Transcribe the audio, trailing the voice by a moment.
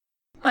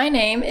My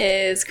name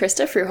is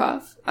Krista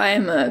Fruhoff. I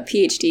am a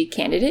PhD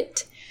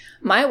candidate.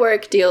 My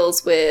work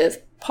deals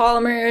with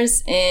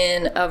polymers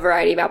in a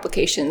variety of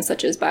applications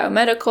such as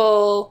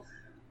biomedical,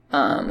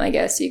 I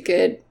guess you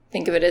could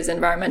think of it as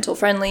environmental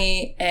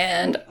friendly,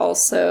 and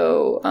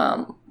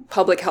also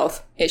public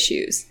health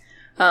issues.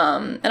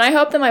 And I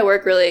hope that my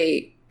work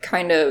really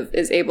kind of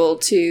is able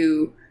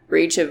to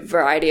reach a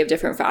variety of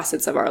different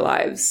facets of our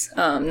lives,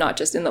 not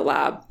just in the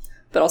lab,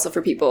 but also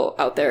for people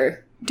out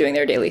there doing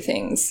their daily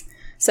things.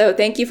 So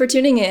thank you for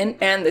tuning in,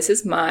 and this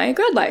is my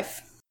grad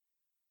life.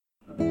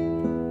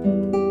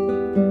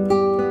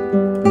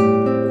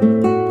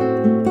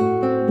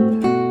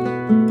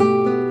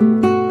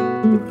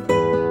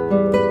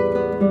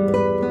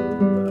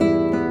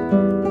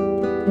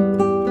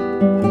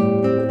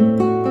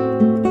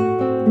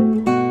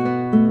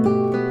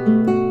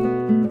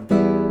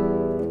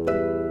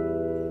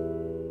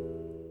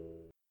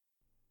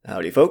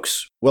 Howdy,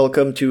 folks.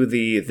 Welcome to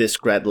the This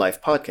Grad Life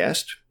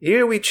podcast.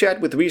 Here we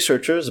chat with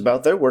researchers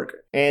about their work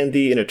and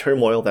the inner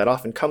turmoil that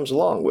often comes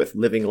along with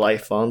living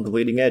life on the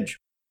bleeding edge.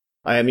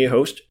 I am your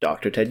host,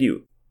 Dr. Ted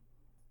Yu.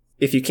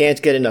 If you can't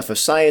get enough of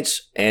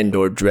science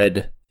and/or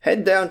dread,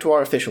 head down to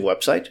our official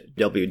website,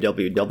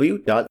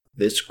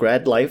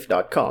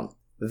 www.thisgradlife.com.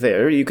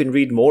 There you can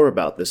read more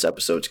about this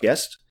episode's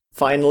guest.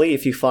 Finally,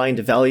 if you find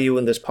value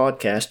in this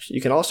podcast,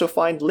 you can also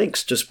find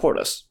links to support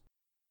us.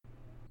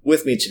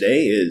 With me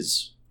today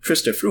is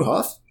Krista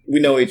Fruhoff. We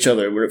know each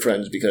other. We're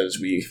friends because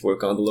we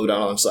work on the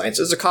Lowdown on Science.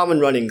 It's a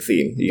common running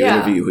theme. You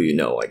interview who you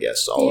know, I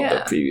guess. All of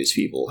the previous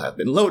people have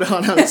been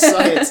Lowdown on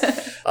Science.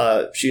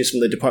 She is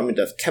from the Department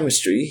of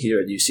Chemistry here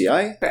at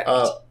UCI. Correct.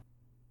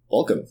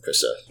 Welcome,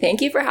 Krista.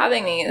 Thank you for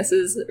having me. This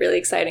is really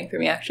exciting for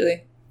me,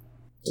 actually.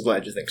 I'm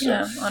glad you think so.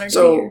 Yeah, honored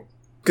to be here.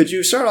 Could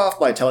you start off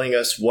by telling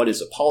us what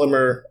is a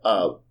polymer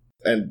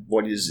and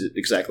what is it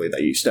exactly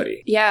that you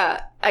study?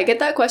 Yeah, I get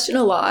that question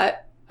a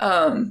lot.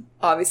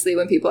 Obviously,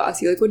 when people ask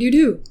you, like, what do you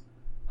do?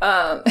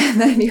 And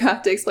then you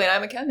have to explain,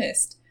 I'm a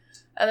chemist.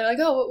 And they're like,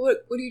 oh, what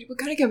do you do? What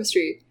kind of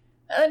chemistry?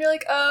 And then you're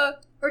like,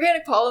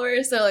 organic polymers.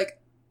 And they're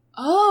like,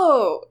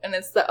 oh. And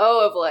it's the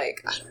O of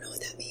like, I don't know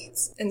what that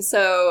means. And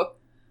so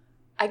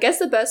I guess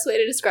the best way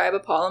to describe a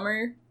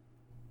polymer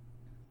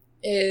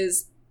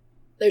is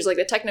there's like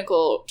the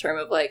technical term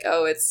of like,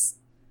 oh, it's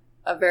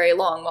a very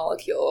long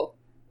molecule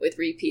with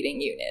repeating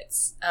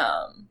units.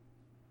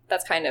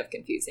 That's kind of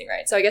confusing,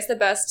 right? So I guess the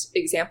best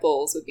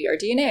examples would be our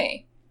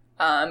DNA,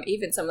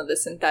 even some of the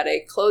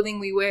synthetic clothing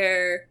we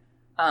wear,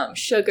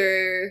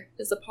 sugar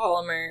is a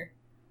polymer.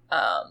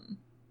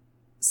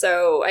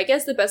 So I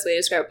guess the best way to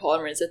describe a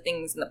polymer is the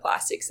things in the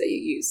plastics that you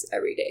use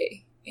every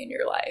day in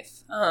your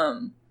life.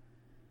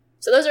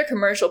 So those are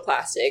commercial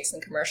plastics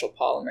and commercial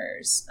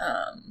polymers.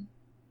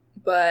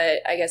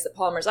 But I guess the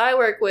polymers I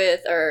work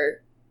with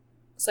are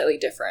slightly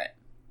different.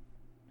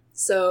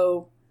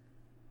 So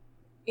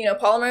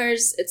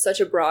polymers, it's such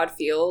a broad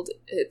field,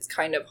 it's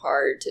kind of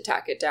hard to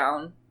tack it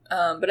down.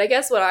 But I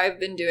guess what I've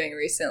been doing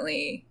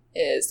recently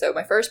is, so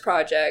my first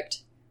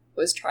project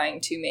was trying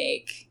to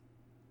make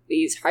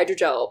these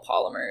hydrogel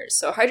polymers.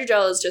 So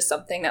hydrogel is just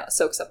something that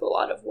soaks up a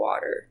lot of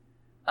water.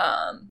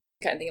 Kind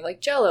of think of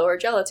like Jell-O or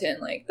gelatin,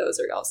 like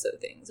those are also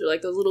things. Or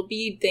like those little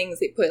bead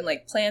things they put in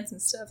like plants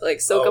and stuff,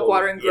 like soak up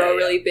water and grow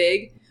really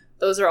big.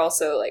 Those are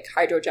also like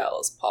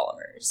hydrogels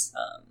polymers.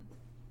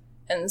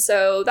 And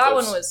so that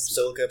one was...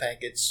 Silica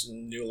packets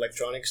and new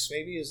electronics,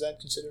 maybe? Is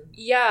that considered?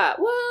 Yeah,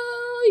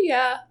 well,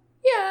 yeah.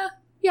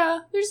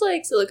 There's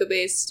like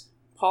silica-based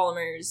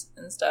polymers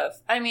and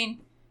stuff. I mean,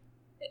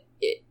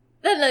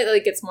 then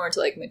it gets more into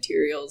like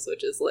materials,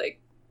 which is like...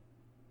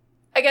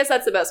 I guess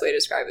that's the best way to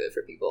describe it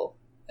for people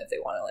if they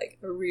want to like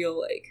a real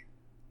like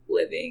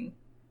living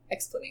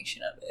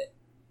explanation of it.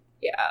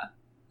 Yeah.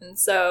 And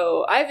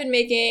so I've been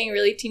making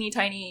really teeny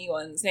tiny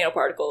ones,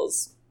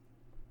 nanoparticles.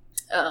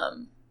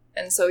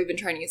 And so we've been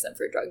trying to use them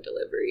for drug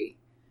delivery.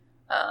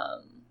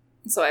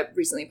 So I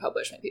recently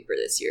published my paper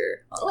this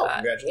year on that.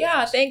 Congratulations.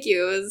 Yeah, thank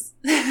you. It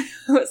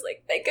was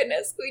like, thank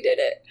goodness we did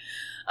it.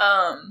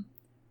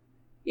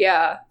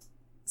 Yeah.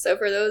 So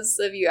for those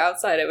of you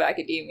outside of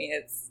academia,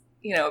 it's,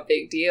 a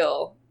big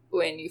deal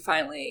when you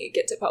finally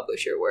get to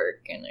publish your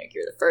work and like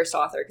you're the first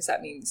author, because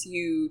that means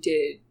you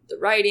did the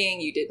writing,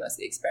 you did most of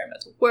the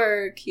experimental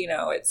work.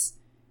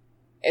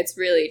 It's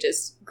really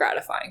just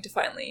gratifying to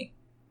finally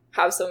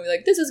have someone be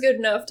like, this is good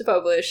enough to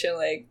publish, and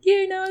like,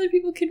 now other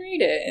people can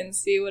read it and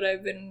see what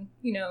I've been,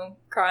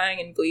 crying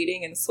and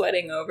bleeding and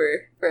sweating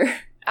over for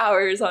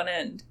hours on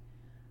end.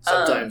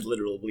 Sometimes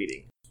literal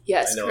bleeding.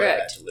 Yes, I know correct.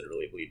 I had to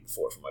literally bleed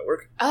before for my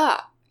work.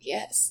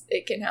 Yes,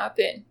 it can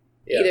happen.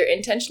 Yeah. Either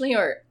intentionally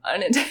or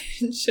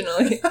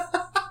unintentionally.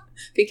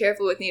 Be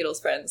careful with needles,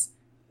 friends.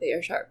 They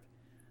are sharp.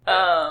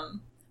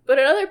 But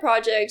another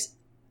project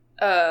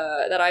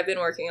that I've been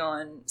working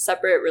on,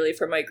 separate really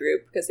from my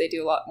group, because they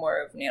do a lot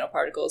more of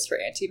nanoparticles for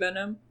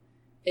antivenom,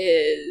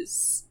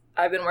 is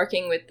I've been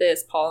working with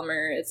this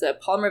polymer. It's a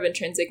polymer of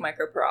intrinsic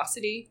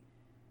microporosity.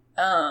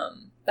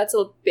 That's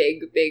a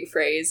big, big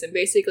phrase. And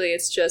basically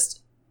it's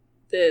just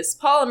this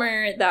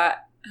polymer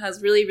that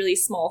has really, really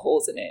small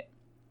holes in it.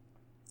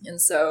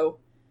 And so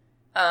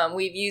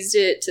we've used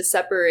it to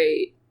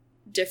separate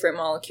different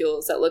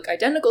molecules that look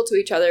identical to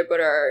each other but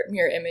are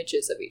mirror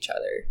images of each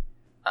other.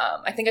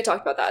 I think I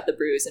talked about that at the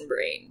Brews and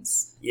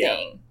Brains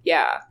thing.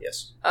 Yeah.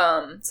 Yes.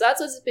 So that's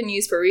what's been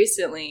used for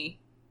recently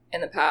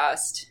in the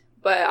past,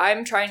 but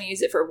I'm trying to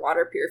use it for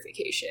water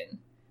purification.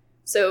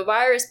 So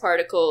virus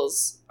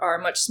particles are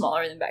much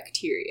smaller than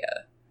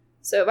bacteria.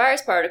 So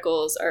virus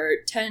particles are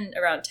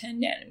around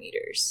 10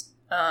 nanometers.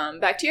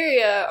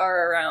 Bacteria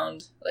are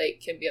around,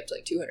 can be up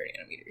to 200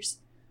 nanometers.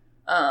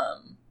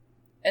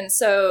 And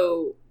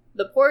so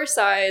the pore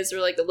size, or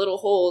the little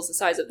holes, the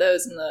size of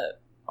those in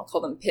I'll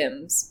call them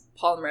PIMs,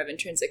 polymer of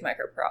intrinsic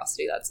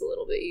microporosity. That's a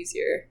little bit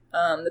easier.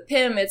 The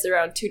PIM, it's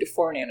around 2 to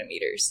 4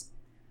 nanometers,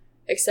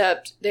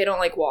 except they don't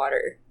like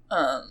water.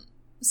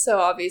 So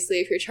obviously,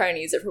 if you're trying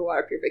to use it for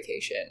water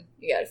purification,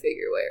 you got to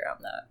figure your way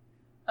around that.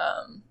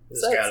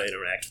 It's got to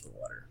interact with the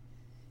water.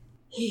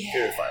 Yeah.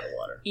 Purify the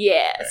water.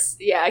 Yes.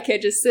 Okay. Yeah, I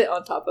can't just sit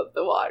on top of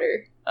the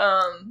water.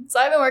 So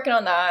I've been working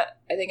on that.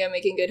 I think I'm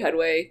making good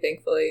headway,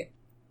 thankfully.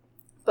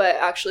 But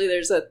actually,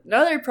 there's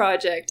another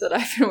project that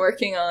I've been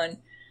working on,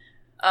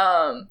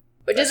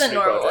 which isn't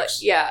normal.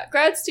 Yeah,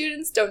 grad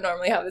students don't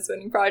normally have this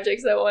many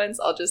projects at once.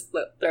 I'll just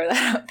throw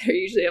that out there.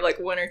 Usually I have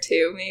one or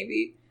two,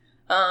 maybe.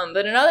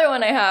 But another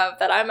one I have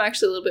that I'm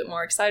actually a little bit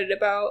more excited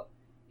about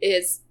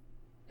is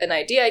an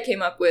idea I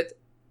came up with,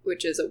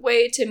 which is a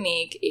way to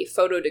make a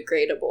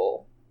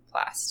photodegradable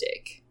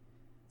plastic.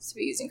 So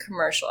we're using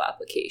commercial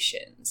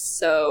applications.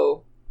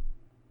 So,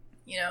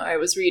 I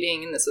was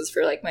reading, and this was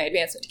for my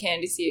advancement to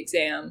candidacy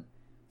exam,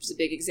 which is a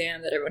big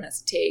exam that everyone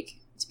has to take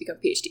to become a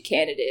PhD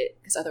candidate,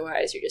 because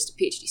otherwise you're just a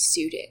PhD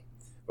student.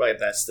 Right,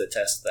 that's the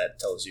test that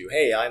tells you,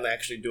 hey, I'm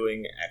actually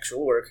doing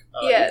actual work.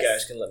 Yes. You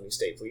guys can let me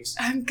stay, please.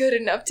 I'm good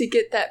enough to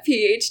get that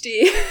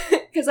PhD,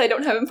 because I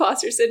don't have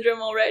imposter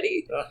syndrome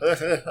already.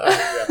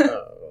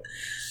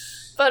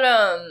 But,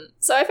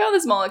 so I found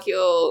this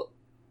molecule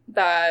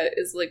that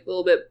is a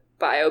little bit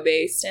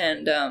bio-based,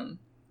 and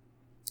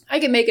I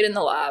can make it in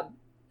the lab.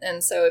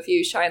 And so if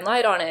you shine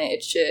light on it,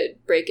 it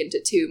should break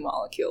into 2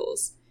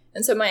 molecules.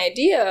 And so my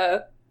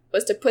idea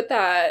was to put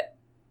that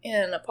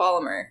in a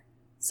polymer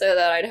so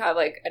that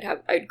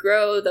I'd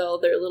grow the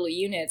other little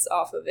units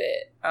off of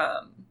it.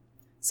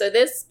 So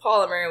this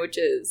polymer, which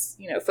is,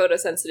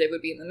 photosensitive,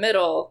 would be in the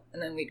middle,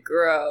 and then we'd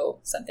grow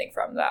something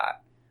from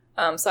that.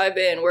 So I've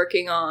been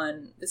working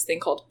on this thing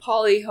called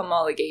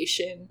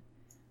polyhomologation.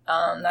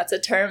 That's a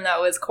term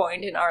that was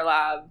coined in our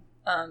lab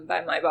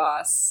by my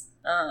boss,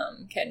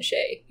 Ken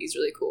Shea. He's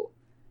really cool.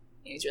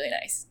 He's really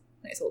nice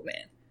old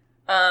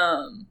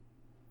man.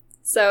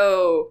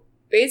 So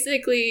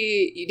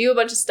basically, you do a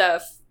bunch of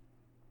stuff,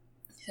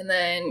 and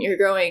then you're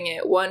growing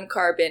it 1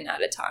 carbon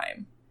at a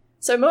time.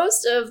 So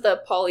most of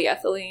the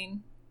polyethylene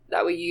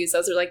that we use,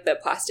 those are the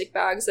plastic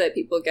bags that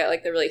people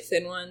get, the really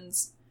thin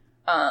ones.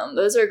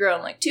 Those are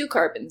grown 2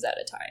 carbons at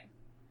a time.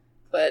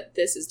 But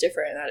this is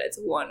different in that it's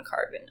 1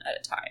 carbon at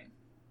a time.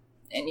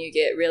 And you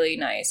get really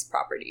nice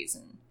properties,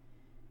 and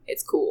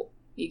it's cool.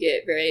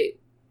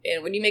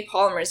 And when you make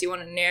polymers, you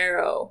want a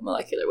narrow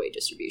molecular weight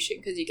distribution,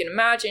 because you can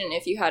imagine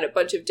if you had a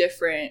bunch of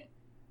different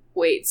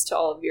weights to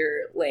all of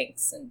your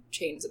lengths and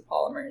chains of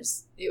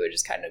polymers, it would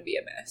just kind of be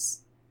a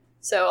mess.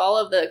 So all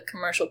of the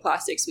commercial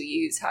plastics we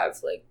use have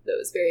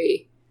those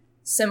very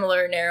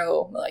similar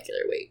narrow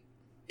molecular weight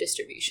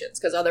distributions,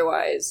 because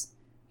otherwise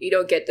you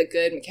don't get the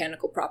good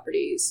mechanical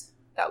properties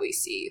that we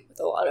see with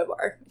a lot of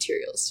our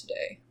materials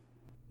today.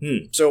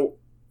 So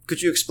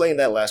could you explain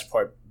that last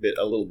part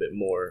a little bit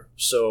more?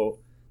 So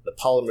the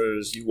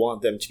polymers, you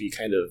want them to be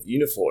kind of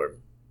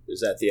uniform. Is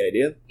that the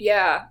idea?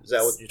 Yeah. Is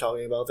that what you're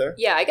talking about there?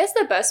 Yeah, I guess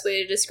the best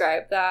way to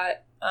describe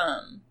that,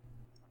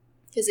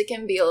 because it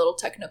can be a little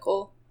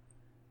technical,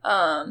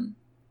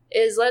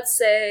 is let's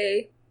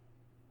say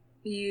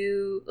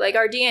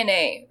our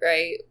DNA,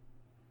 right?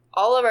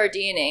 All of our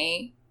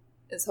DNA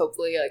is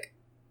hopefully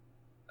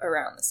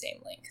around the same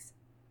length,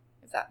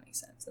 if that makes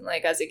sense. And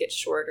as it gets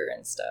shorter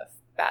and stuff,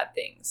 bad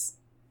things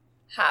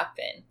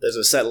happen. There's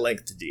a set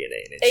length to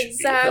DNA. And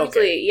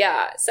exactly,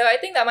 yeah. So I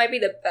think that might be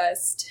the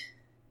best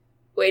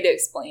way to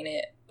explain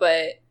it.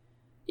 But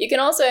you can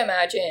also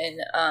imagine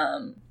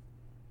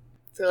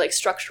for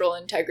structural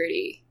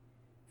integrity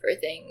for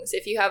things,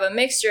 if you have a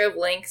mixture of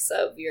lengths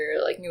of your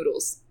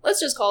noodles, let's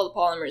just call the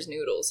polymers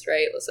noodles,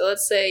 right? So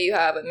let's say you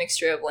have a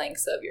mixture of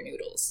lengths of your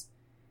noodles.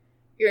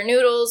 Your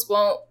noodles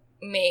won't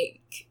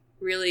make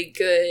really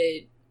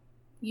good,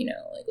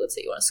 let's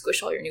say you want to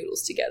squish all your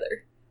noodles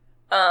together.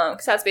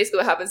 Because that's basically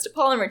what happens to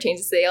polymer chains,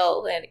 is they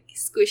all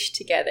squish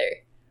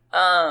together.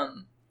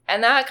 And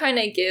that kind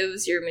of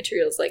gives your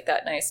materials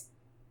that nice,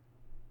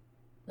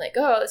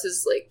 oh, this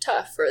is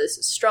tough, or this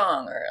is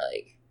strong, or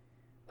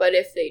but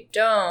if they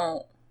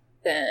don't,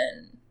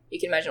 then you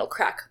can imagine it'll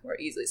crack more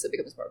easily, so it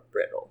becomes more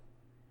brittle.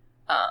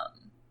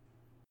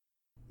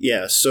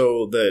 Yeah,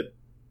 so the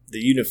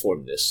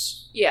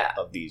uniformness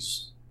of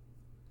these,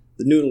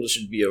 the noodles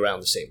should be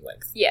around the same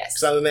length. Yes.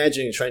 Because I'm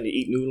imagining trying to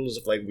eat noodles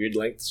of weird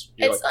lengths.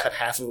 You cut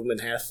half of them in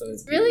half. And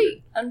it's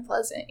really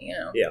unpleasant,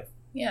 Yeah.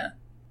 Yeah.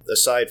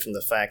 Aside from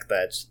the fact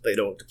that they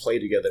don't play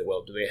together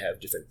well, do they have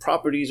different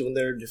properties when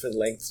they're different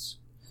lengths?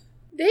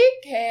 They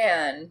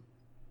can.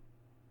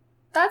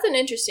 That's an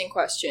interesting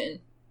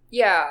question.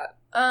 Yeah.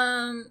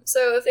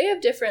 So if they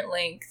have different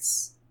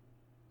lengths,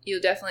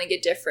 you'll definitely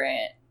get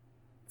different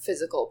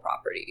physical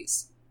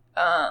properties.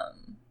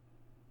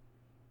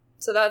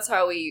 So that's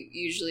how we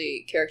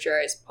usually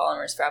characterize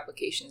polymers for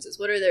applications, is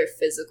what are their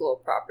physical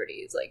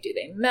properties? Like, do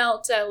they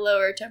melt at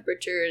lower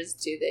temperatures?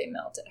 Do they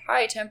melt at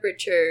high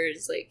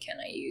temperatures? Like, can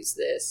I use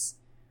this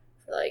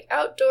for, like,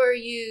 outdoor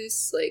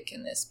use? Like,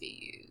 can this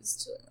be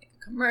used in, like,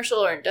 a commercial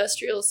or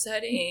industrial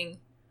setting?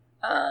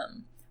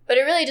 But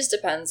it really just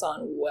depends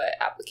on what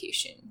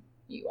application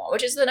you want,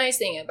 which is the nice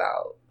thing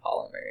about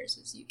polymers,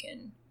 is you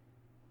can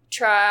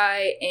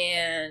try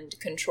and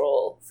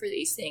control for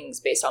these things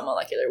based on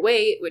molecular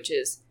weight, which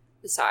is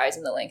the size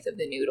and the length of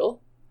the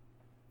noodle.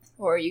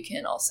 Or you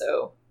can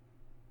also,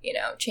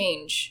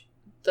 change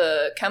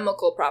the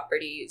chemical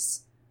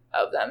properties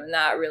of them, and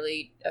that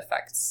really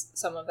affects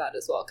some of that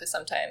as well, because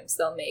sometimes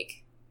they'll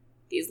make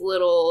these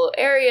little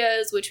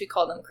areas, which we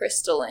call them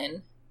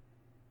crystalline.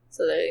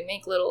 So they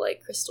make little,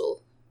 like,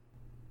 crystal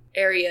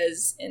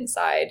areas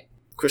inside.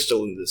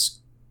 Crystal in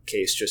this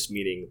case just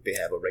meaning they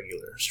have a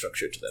regular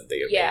structure to them.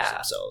 They arrange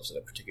themselves in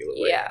a particular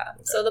way. Yeah.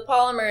 Okay. So the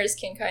polymers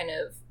can kind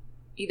of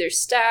either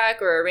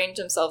stack or arrange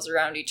themselves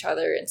around each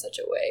other in such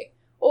a way.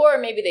 Or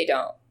maybe they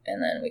don't.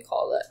 And then we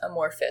call it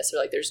amorphous, or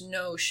like there's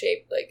no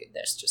shape, like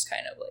there's just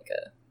kind of like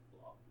a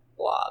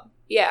blob.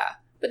 Yeah.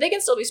 But they can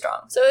still be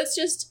strong. So it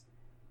just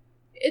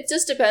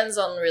depends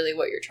on really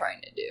what you're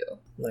trying to do.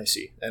 I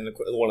see. And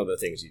one of the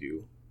things you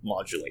do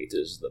modulate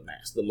is the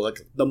mass,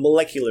 the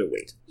molecular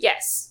weight.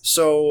 Yes.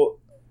 So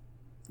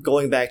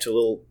going back to a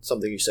little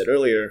something you said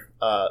earlier,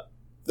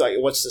 like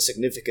what's the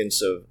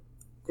significance of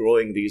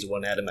growing these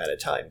one atom at a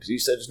time? Because you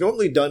said it's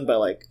normally done by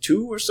like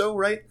 2 or so,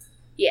 right?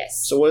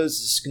 Yes. So what is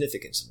the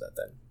significance of that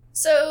then?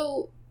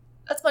 So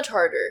that's much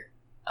harder.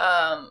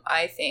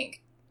 I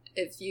think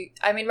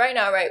right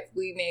now,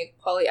 we make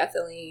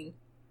polyethylene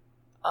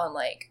on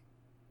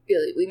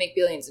we make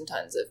billions of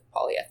tons of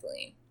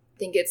polyethylene. I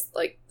think it's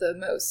like the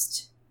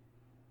most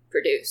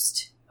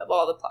produced of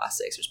all the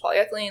plastics. There's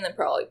polyethylene, then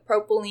probably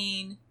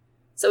propylene.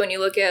 So when you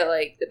look at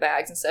like the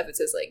bags and stuff, it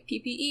says like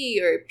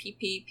PPE or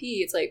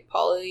PPP. It's like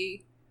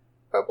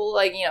polypropyl,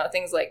 like,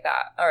 things like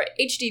that. Or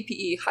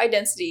HDPE, high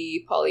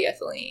density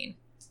polyethylene.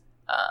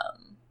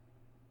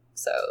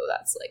 So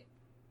that's like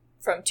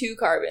from 2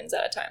 carbons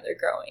at a time they're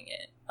growing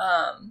it.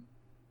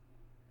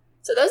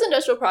 So those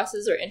industrial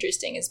processes are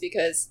interesting, is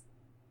because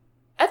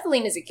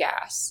ethylene is a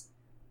gas.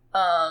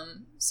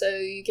 So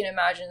you can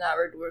imagine that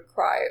would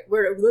require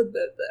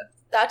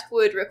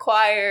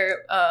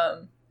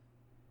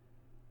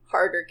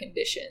harder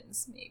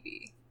conditions,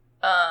 maybe.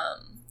 Yeah,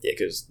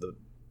 because the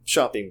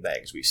shopping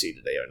bags we see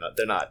today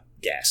they're not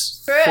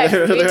gas. Correct.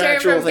 We they're turn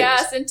from things.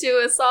 gas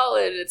into a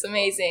solid. It's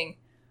amazing.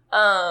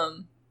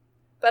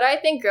 But I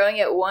think growing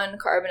at 1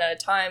 carbon at a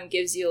time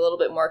gives you a little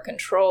bit more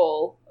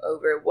control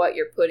over what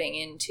you're putting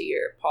into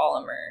your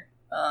polymer.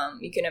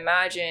 You can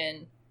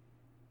imagine,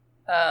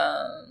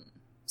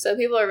 so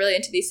people are really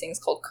into these things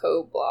called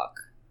co-block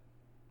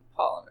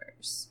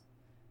polymers.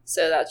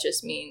 So that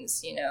just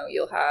means,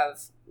 you'll have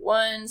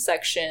one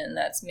section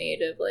that's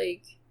made of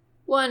like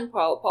one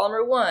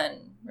polymer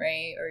 1,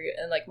 right?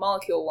 And like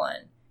molecule 1.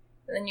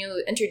 And then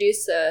you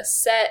introduce a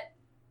set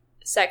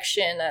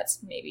section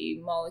that's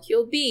maybe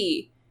molecule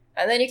B.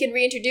 And then you can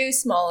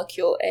reintroduce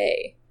molecule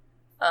A.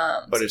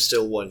 But it's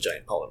still one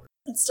giant polymer.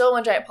 It's still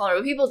one giant polymer.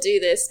 But people do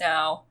this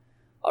now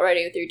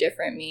already through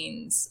different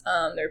means.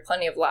 There are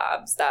plenty of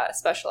labs that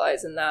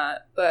specialize in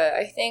that. But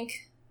I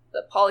think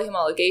the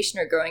polyhomologation,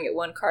 or growing at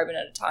 1 carbon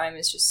at a time,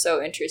 is just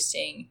so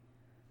interesting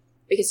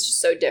because it's just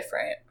so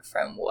different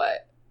from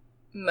what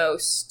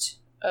most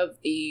of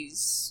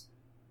these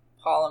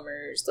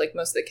polymers, like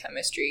most of the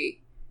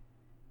chemistry,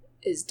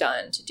 is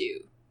done to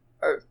do.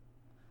 Or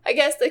I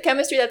guess the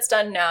chemistry that's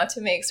done now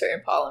to make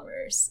certain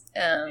polymers.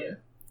 And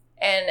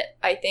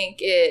I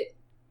think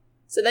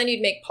so then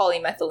you'd make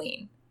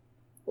polymethylene,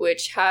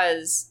 which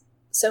has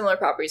similar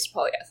properties to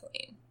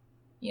polyethylene.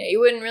 You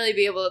wouldn't really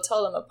be able to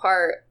tell them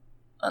apart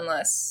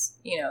unless,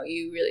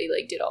 you really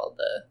like did all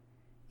the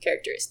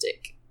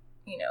characteristic,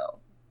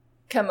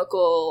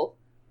 chemical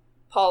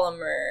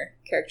polymer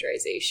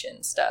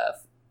characterization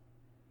stuff.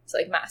 It's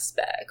like mass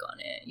spec on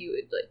it. You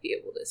would like be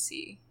able to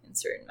see in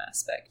certain mass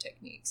spec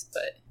techniques,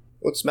 but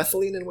what's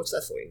methylene and what's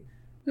ethylene?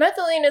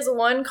 Methylene is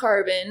 1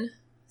 carbon.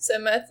 So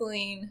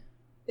methylene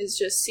is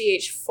just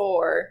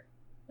CH4,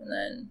 and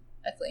then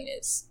ethylene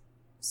is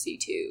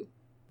C2.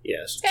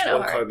 Yes, it's kind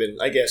of 1 carbon,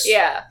 I guess.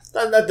 Yeah.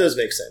 That does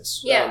make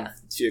sense. Yeah.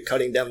 If you're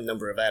cutting down the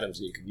number of atoms,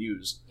 you can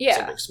use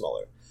something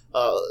smaller.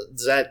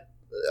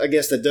 I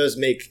guess that does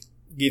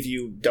give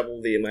you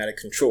double the amount of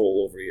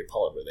control over your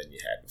polymer than you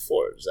had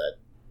before. Is that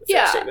a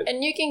fair statement?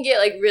 And you can get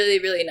like really,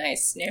 really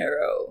nice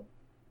narrow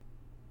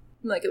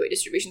molecular weight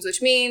distributions,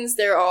 which means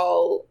they're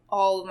all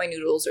of my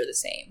noodles are the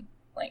same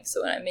length.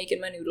 So when I'm making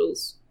my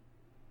noodles,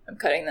 I'm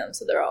cutting them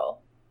so they're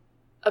all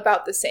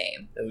about the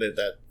same. And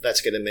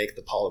that's going to make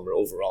the polymer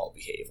overall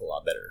behave a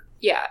lot better.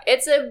 Yeah,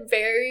 it's a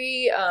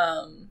very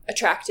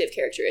attractive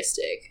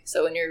characteristic.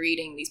 So when you're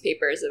reading these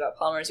papers about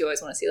polymers, you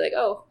always want to see like,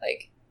 oh,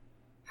 like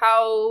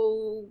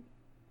how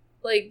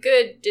like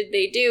good did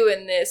they do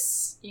in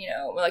this,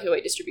 molecular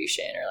weight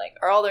distribution, or like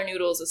are all their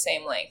noodles the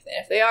same length? And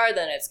if they are,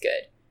 then it's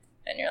good.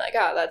 And you're like,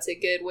 oh, that's a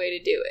good way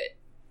to do it.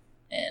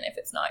 And if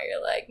it's not,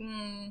 you're like,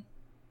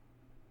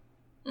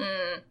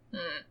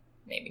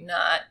 maybe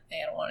not.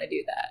 I don't want to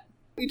do that.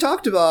 You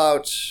talked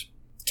about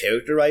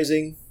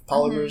characterizing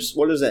polymers. Mm-hmm.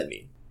 What does that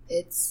mean?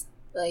 It's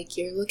like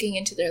you're looking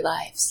into their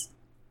lives.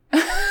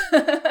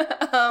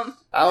 I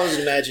was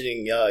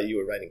imagining you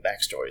were writing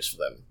backstories for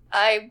them.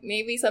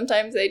 Maybe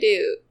sometimes I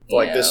do.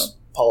 Like this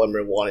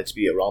polymer wanted to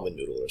be a ramen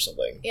noodle or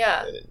something.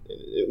 Yeah. And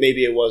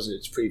maybe it was in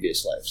its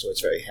previous life, so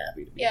it's very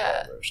happy to be a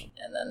polymer or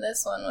something. And then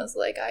this one was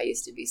like, I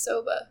used to be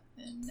soba,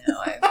 and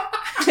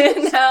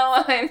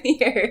now I'm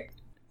here.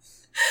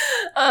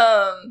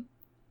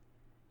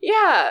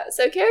 Yeah,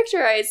 so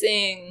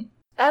characterizing,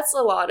 that's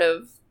a lot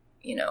of,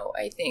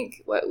 I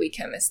think what we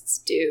chemists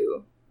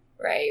do,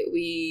 right?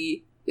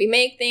 We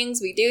make things,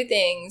 we do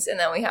things, and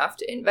then we have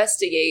to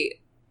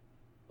investigate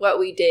what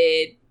we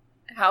did,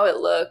 how it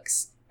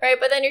looks, right?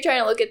 But then you're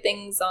trying to look at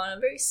things on a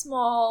very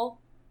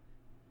small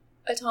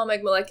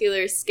atomic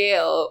molecular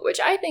scale, which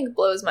I think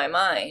blows my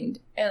mind,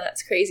 and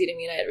that's crazy to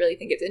me, and I really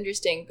think it's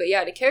interesting. But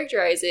yeah, to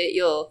characterize it,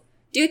 you'll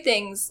do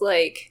things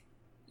like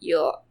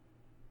you'll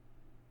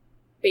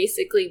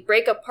basically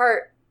break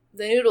apart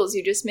the noodles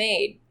you just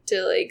made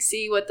to like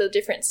see what the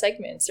different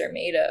segments are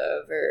made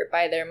of, or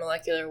by their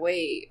molecular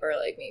weight, or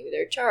like maybe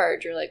their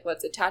charge, or like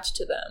what's attached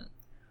to them.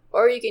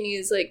 Or you can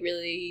use like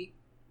really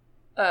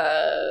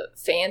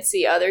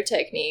fancy other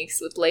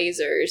techniques with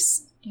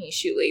lasers, and you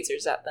shoot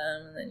lasers at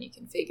them, and then you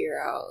can figure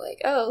out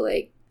like, oh,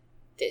 like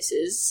this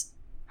is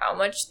how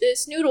much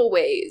this noodle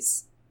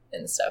weighs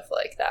and stuff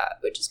like that,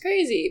 which is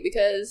crazy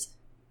because,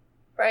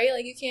 right,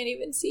 like you can't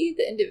even see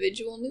the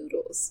individual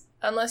noodles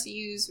unless you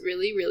use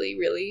really, really,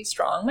 really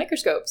strong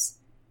microscopes,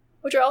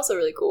 which are also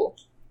really cool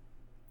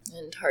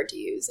and hard to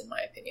use, in my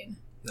opinion,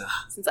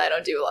 since I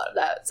don't do a lot of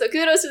that. So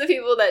kudos to the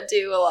people that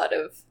do a lot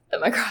of the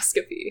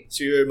microscopy.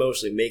 So you're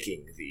mostly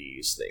making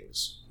these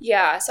things?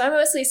 Yeah, so I'm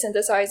mostly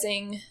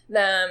synthesizing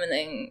them and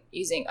then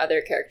using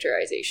other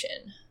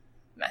characterization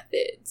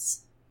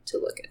methods to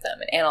look at them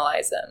and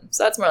analyze them.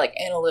 So that's more like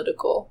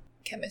analytical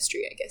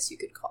chemistry, I guess you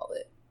could call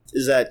it.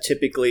 Is that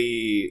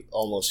typically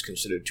almost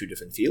considered two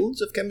different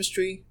fields of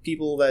chemistry?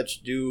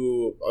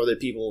 Are there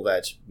people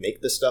that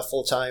make this stuff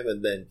full-time,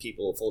 and then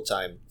people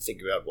full-time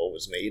figure out what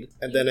was made?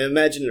 And then I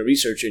imagine a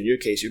researcher, in your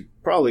case, you're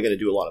probably going to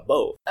do a lot of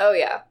both. Oh,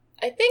 yeah.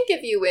 I think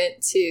if you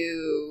went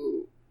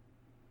to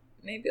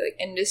maybe like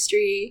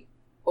industry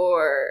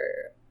or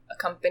a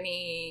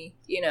company,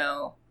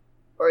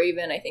 or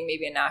even I think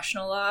maybe a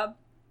national lab,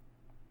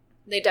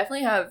 they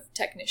definitely have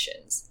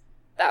technicians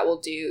that will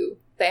do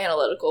the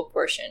analytical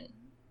portion,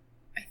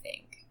 I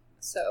think.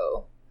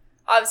 So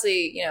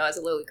obviously, as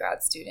a lowly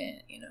grad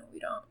student, we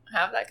don't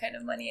have that kind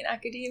of money in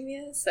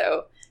academia.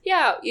 So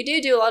yeah,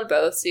 you do a lot of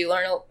both. So you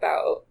learn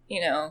about,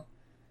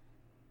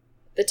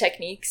 the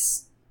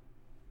techniques,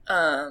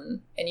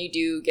 and you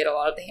do get a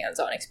lot of the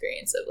hands-on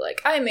experience of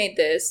like, I made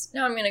this,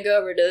 now I'm going to go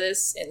over to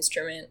this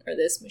instrument or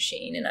this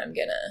machine and I'm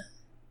going to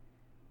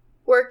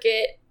work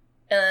it,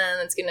 and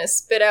then it's going to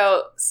spit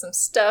out some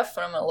stuff,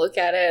 and I'm going to look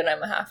at it, and I'm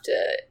going to have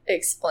to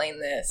explain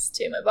this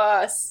to my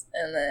boss,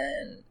 and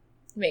then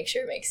make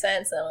sure it makes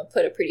sense, and I'm going to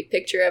put a pretty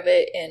picture of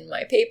it in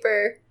my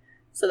paper,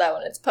 so that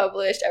when it's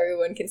published,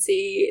 everyone can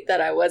see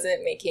that I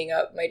wasn't making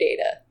up my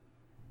data.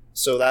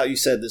 So that you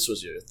said this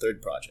was your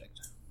third project?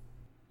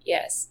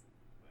 Yes.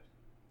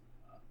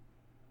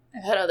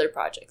 I've had other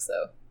projects,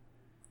 though,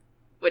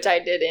 which I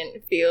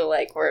didn't feel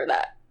like were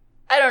that.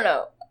 I don't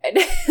know.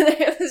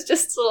 It was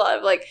just a lot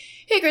of like,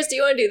 hey, Chris, do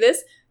you want to do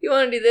this? You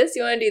want to do this?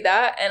 You want to do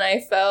that? And I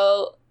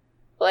felt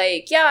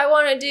like, yeah, I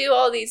want to do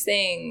all these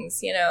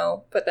things,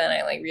 But then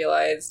I like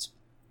realized,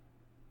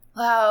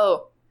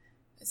 wow,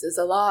 this is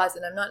a lot,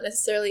 and I'm not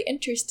necessarily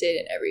interested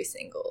in every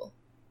single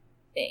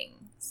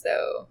thing.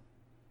 So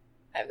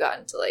I've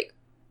gotten to like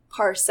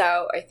parse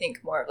out, I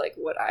think, more of like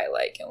what I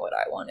like and what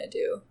I want to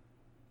do.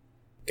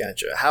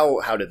 Gotcha.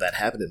 How did that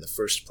happen in the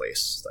first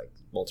place? Like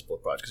multiple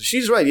projects? 'Cause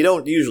she's right. You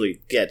don't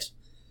usually get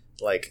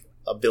like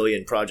a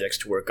billion projects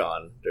to work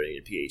on during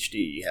your PhD.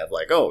 You have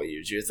like, oh,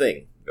 here's your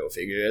thing. Go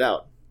figure it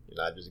out.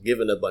 You're not just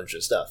given a bunch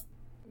of stuff.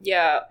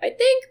 Yeah, I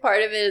think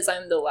part of it is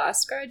I'm the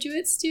last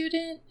graduate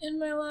student in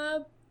my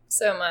lab.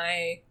 So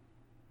my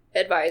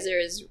advisor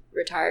is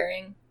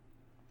retiring.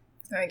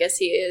 Or I guess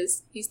he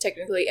is. He's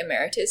technically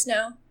emeritus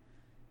now.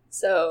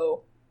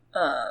 So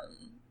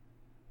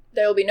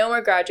there will be no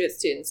more graduate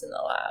students in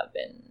the lab,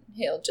 and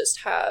he'll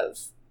just have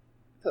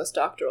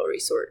postdoctoral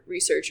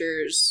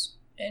researchers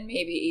and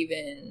maybe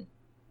even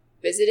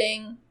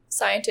visiting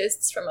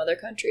scientists from other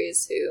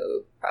countries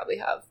who probably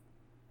have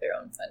their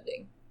own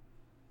funding,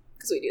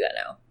 because we do that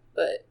now.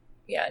 But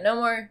yeah, no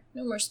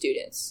more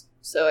students.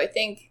 So I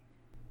think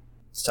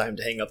It's time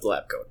to hang up the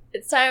lab coat.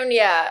 It's time,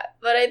 yeah.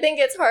 But I think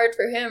it's hard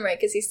for him, right?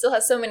 Because he still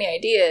has so many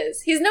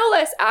ideas. He's no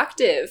less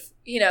active,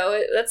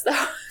 that's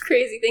the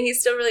crazy thing. He's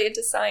still really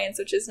into science,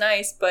 which is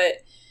nice,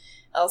 but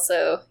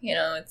also,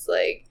 it's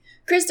like,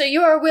 Krista,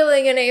 you are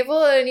willing and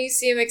able, and you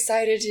seem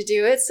excited to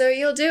do it, so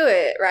you'll do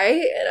it,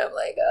 right? And I'm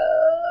like,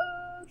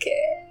 oh,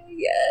 okay,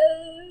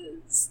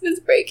 yes. It's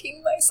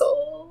breaking my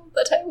soul,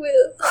 but I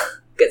will,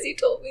 because you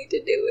told me to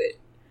do it.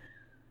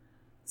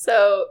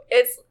 So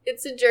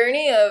it's a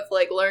journey of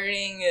like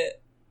learning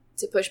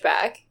to push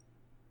back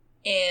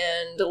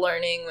and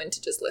learning when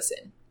to just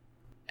listen.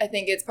 I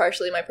think it's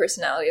partially my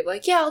personality of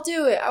like, yeah, I'll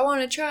do it. I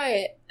want to try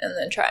it. And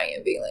then trying it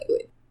and being like,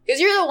 wait.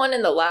 Because you're the one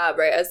in the lab,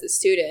 right, as the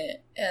student.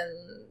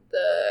 And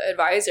the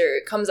advisor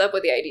comes up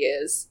with the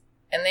ideas.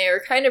 And they are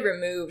kind of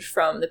removed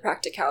from the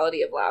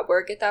practicality of lab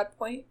work at that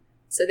point.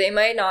 So they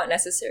might not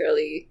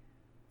necessarily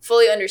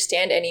fully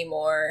understand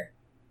anymore,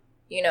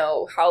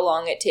 how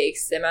long it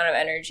takes, the amount of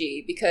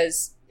energy,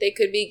 because they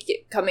could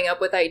be coming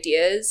up with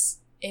ideas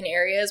in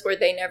areas where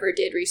they never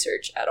did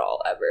research at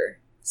all, ever.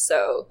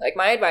 So, like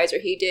my advisor,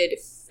 he did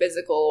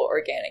physical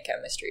organic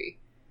chemistry.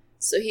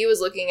 So he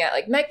was looking at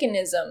like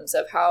mechanisms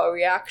of how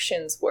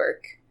reactions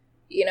work.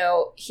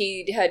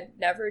 He had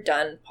never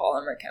done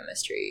polymer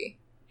chemistry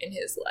in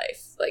his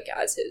life, like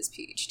as his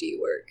PhD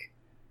work.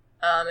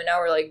 And now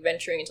we're like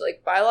venturing into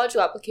like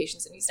biological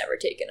applications, and he's never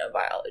taken a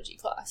biology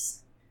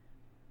class.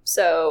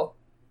 So,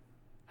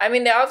 I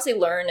mean, they obviously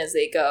learn as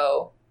they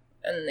go,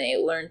 and they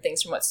learn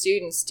things from what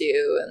students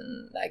do,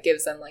 and that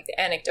gives them like the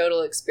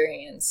anecdotal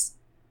experience.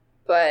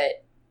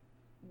 But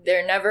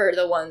they're never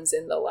the ones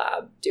in the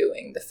lab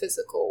doing the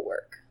physical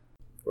work.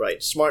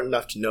 Right, smart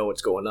enough to know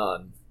what's going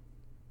on,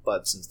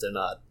 but since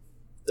they're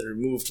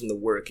removed from the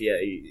work,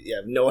 you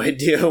have no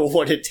idea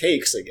what it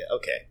takes.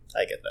 Okay,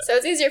 I get that. So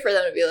it's easier for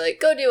them to be like,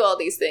 go do all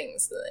these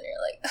things, and then you're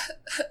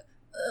like,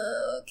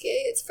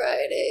 okay, it's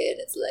Friday, and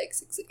it's like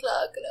 6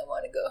 o'clock, and I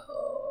want to go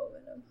home,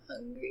 and I'm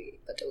hungry,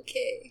 but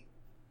okay.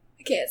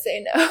 I can't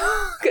say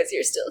no, because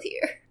you're still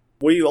here.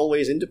 Were you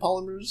always into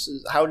polymers?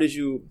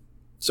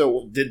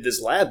 So did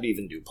this lab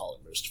even do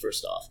polymers,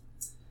 first off?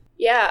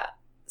 Yeah.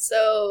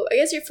 So I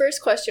guess your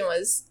first question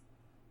was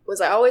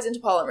I always into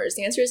polymers?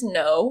 The answer is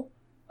no.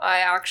 I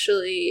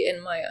actually,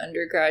 in my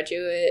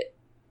undergraduate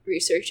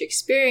research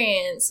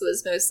experience,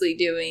 was mostly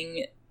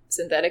doing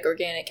synthetic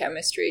organic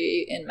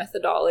chemistry and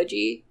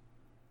methodology.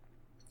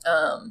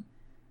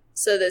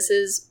 So this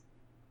is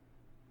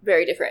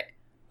very different.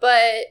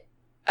 But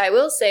I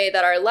will say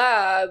that our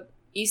lab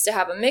used to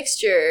have a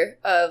mixture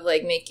of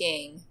like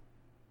making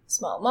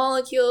small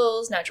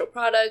molecules, natural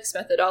products,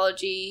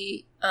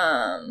 methodology.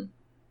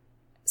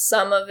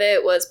 Some of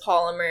it was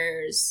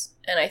polymers.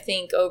 And I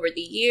think over the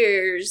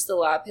years, the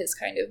lab has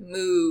kind of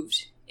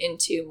moved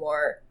into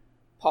more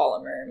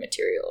polymer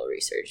material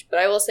research. But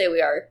I will say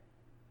we are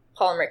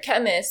polymer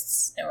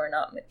chemists and we're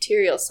not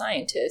material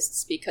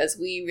scientists, because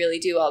we really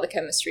do all the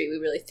chemistry. We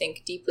really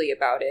think deeply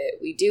about it.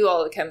 We do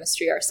all the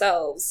chemistry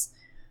ourselves.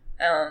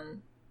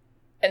 And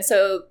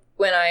so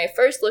when I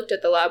first looked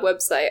at the lab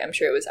website, I'm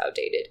sure it was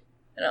outdated.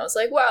 And I was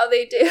like, wow,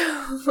 they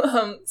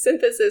do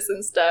synthesis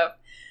and stuff.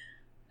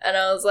 And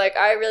I was like,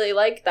 I really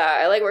like that.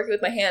 I like working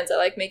with my hands. I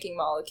like making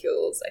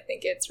molecules. I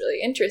think it's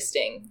really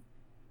interesting.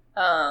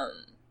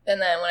 And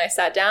then when I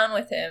sat down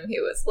with him, he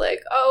was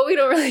like, oh, we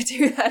don't really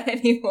do that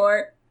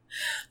anymore.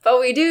 But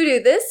we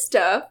do this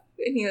stuff.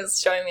 And he was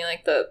showing me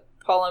like the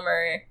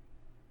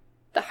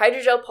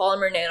hydrogel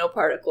polymer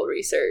nanoparticle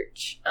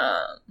research,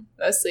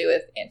 mostly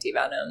with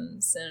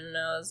antivenoms. And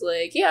I was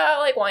like, yeah,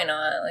 like, why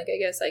not? Like, I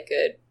guess I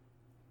could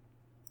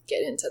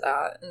get into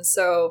that. And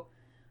so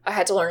I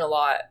had to learn a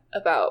lot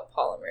about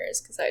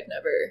polymers because I'd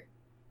never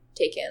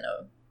taken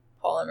a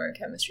polymer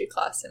chemistry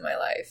class in my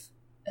life.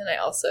 And I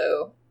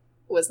also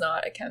was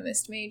not a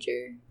chemist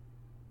major.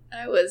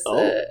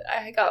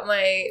 I got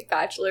my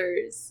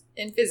bachelor's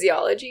in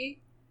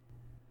physiology.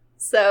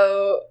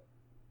 So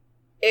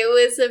it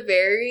was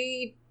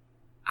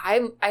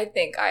I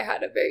think I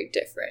had a very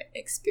different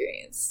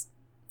experience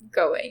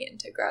going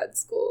into grad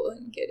school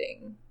and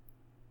getting,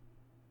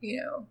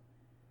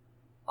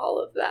 all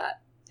of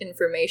that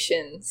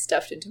information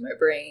stuffed into my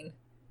brain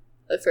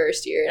the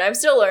first year. And I'm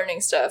still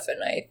learning stuff,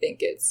 and I think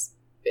it's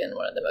been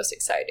one of the most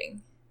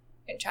exciting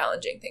and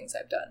challenging things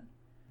I've done.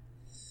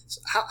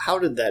 So how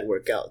did that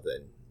work out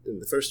then in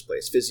the first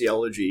place?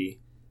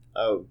 Physiology,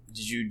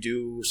 did you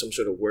do some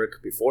sort of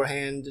work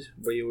beforehand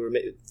where you were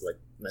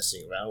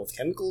messing around with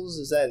chemicals?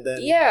 Is that then?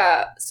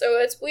 Yeah, so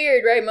it's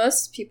weird, right?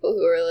 Most people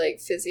who are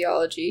like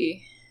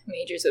physiology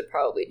majors would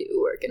probably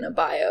do work in a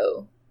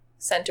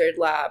bio-centered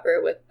lab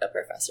or with a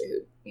professor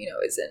who,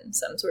 is in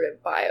some sort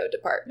of bio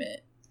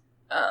department.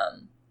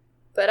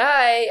 But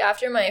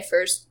after my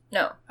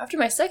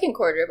second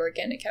quarter of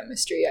organic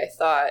chemistry, I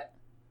thought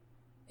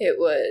it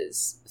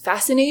was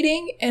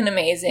fascinating and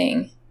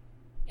amazing.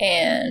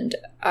 And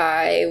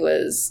I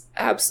was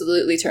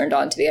absolutely turned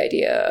on to the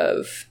idea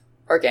of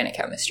organic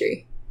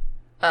chemistry.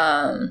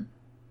 And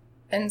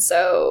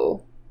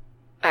so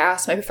I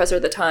asked my professor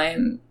at the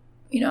time,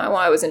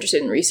 I was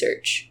interested in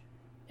research.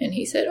 And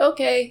he said,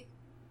 okay,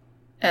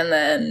 And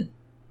then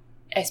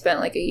I spent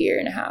like a year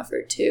and a half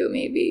or two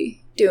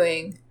maybe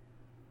doing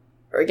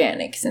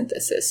organic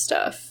synthesis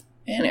stuff.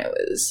 And it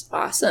was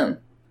awesome.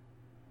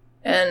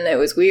 And it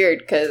was weird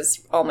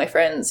because all my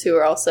friends who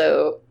were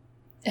also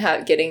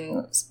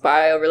getting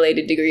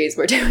bio-related degrees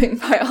were doing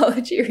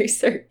biology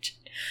research.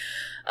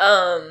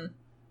 So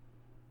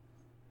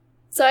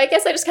I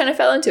guess I just kind of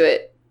fell into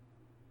it.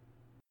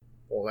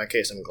 Well, in that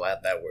case, I'm glad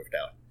that worked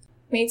out.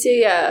 Me too,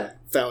 yeah.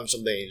 Found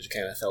something and just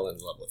kind of fell in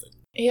love with it.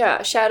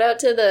 Yeah, shout out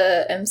to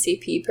the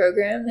MCP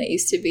program that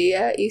used to be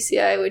at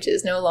UCI, which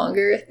is no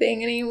longer a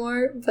thing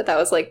anymore. But that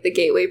was like the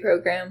gateway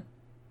program.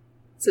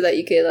 So that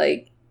you could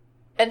like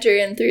enter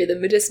in through the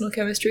medicinal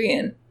chemistry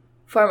and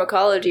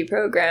pharmacology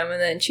program and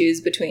then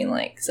choose between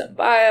like some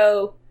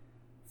bio,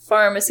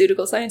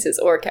 pharmaceutical sciences,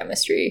 or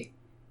chemistry.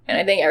 And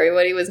I think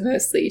everybody was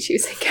mostly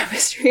choosing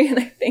chemistry, and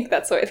I think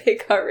that's why they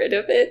got rid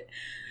of it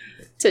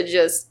to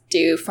just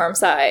do pharm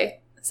sci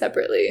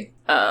separately.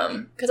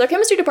 Because our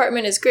chemistry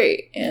department is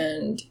great,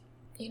 and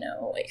you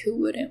know, like who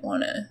wouldn't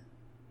want to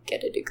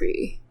get a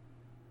degree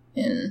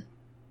in,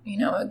 you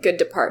know, a good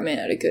department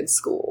at a good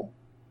school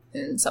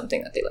in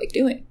something that they like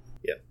doing?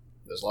 Yeah,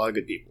 there's a lot of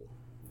good people.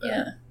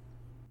 Yeah.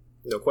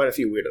 You know, quite a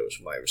few weirdos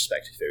whom I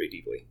respect very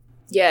deeply.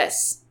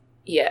 Yes.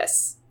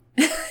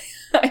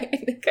 I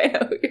think I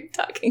know who you're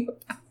talking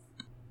about.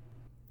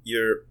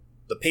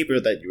 The paper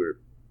that you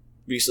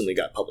recently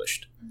got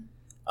published,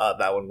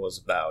 that one was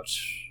about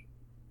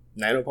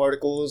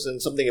nanoparticles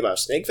and something about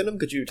snake venom.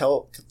 Could you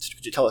tell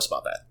us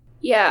about that?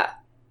 Yeah.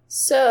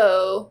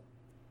 So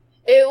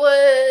it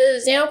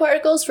was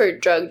nanoparticles for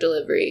drug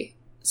delivery.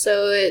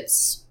 So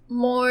it's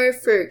more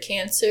for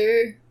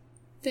cancer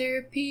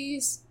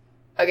therapies.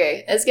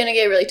 Okay, it's going to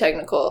get really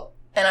technical,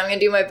 and I'm going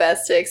to do my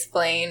best to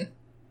explain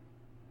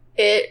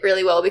it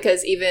really well,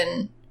 because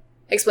even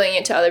explaining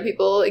it to other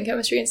people in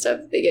chemistry and stuff,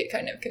 they get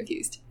kind of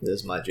confused.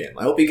 This is my jam.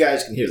 I hope you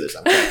guys can hear this.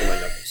 I'm cracking my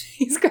knuckles.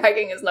 He's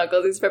cracking his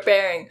knuckles. He's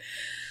preparing.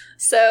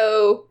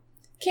 So,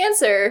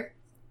 cancer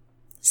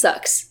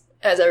sucks,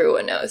 as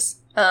everyone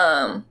knows.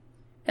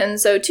 And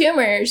so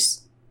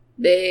tumors,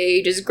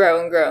 they just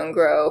grow and grow and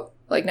grow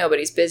like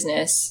nobody's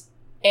business.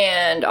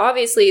 And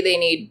obviously they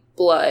need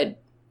blood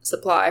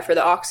supply for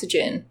the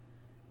oxygen.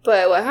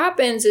 But what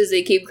happens is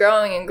they keep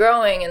growing and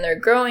growing, and they're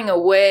growing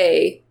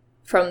away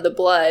from the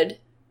blood,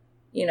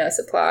 you know,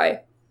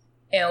 supply.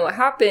 And what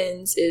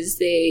happens is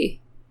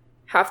they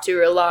have to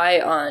rely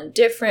on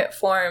different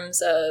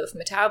forms of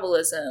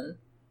metabolism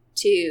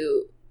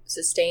to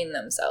sustain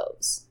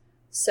themselves.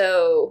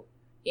 So,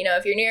 you know,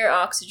 if you're near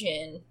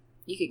oxygen,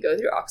 you could go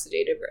through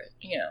oxidative,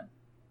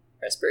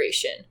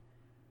 respiration,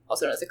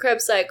 also known as the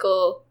Krebs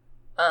cycle.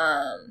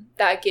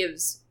 That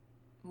gives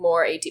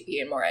more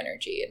ATP and more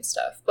energy and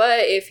stuff.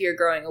 But if you're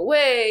growing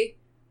away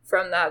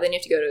from that, then you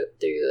have to go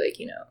through like,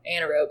 you know,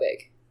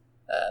 anaerobic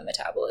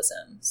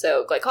metabolism.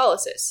 So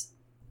glycolysis.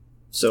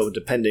 So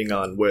depending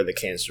on where the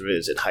cancer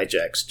is, it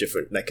hijacks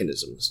different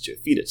mechanisms to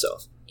feed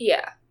itself.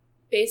 Yeah,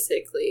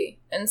 basically.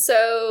 And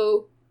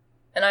so,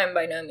 and I'm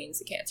by no means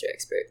a cancer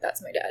expert.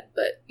 That's my dad,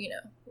 but you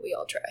know, we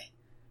all try.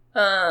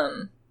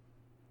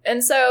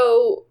 And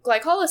so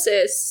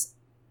glycolysis,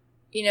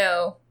 you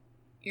know,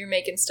 you're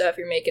making stuff,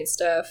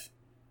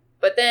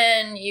 but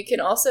then you can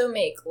also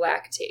make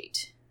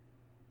lactate.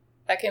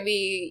 That can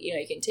be, you know,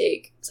 you can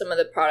take some of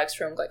the products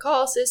from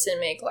glycolysis and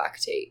make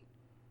lactate.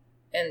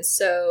 And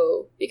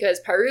so,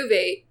 because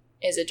pyruvate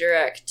is a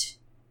direct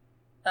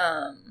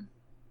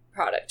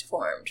product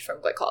formed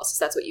from glycolysis,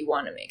 that's what you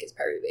want to make is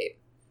pyruvate.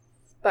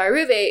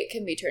 Pyruvate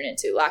can be turned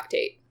into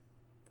lactate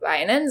by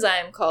an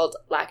enzyme called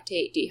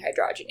lactate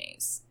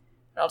dehydrogenase.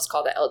 And I'll just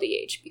call that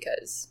LDH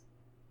because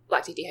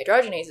lactate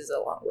dehydrogenase is a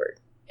long word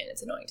and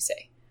it's annoying to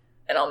say.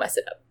 And I'll mess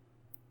it up.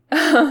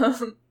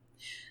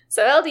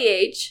 So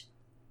LDH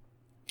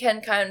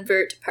can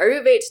convert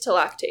pyruvate to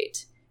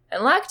lactate.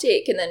 And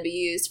lactate can then be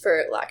used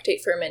for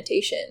lactate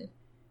fermentation.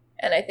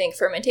 And I think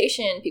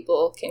fermentation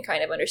people can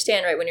kind of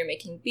understand, right? When you're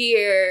making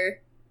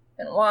beer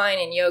and wine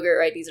and yogurt,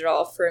 right? These are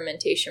all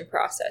fermentation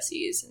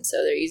processes. And so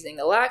they're using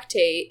the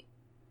lactate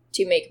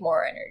to make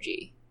more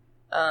energy.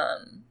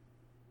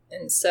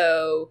 And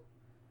so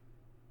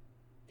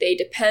they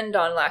depend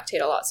on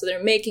lactate a lot. So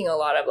they're making a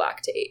lot of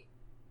lactate.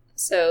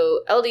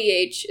 So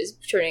LDH is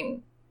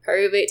turning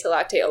pyruvate to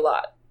lactate a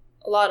lot.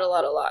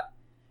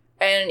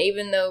 And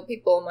even though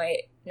people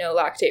might know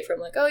lactate from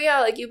like, oh yeah,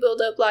 like you build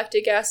up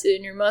lactic acid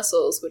in your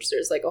muscles, which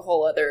there's like a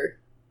whole other,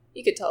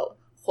 you could tell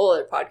a whole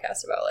other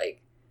podcast about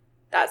like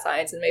that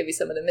science and maybe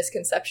some of the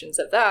misconceptions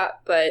of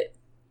that. But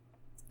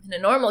in a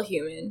normal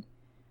human,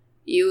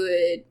 you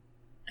would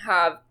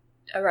have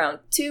around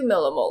 2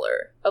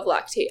 millimolar of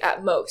lactate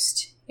at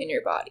most in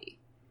your body.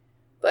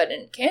 But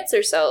in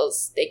cancer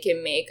cells, they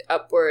can make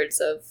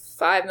upwards of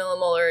 5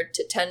 millimolar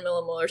to 10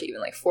 millimolar to even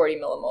like 40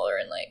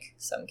 millimolar in like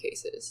some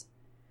cases.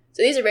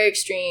 So these are very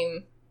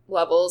extreme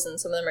levels, and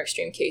some of them are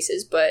extreme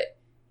cases, but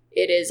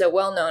it is a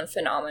well-known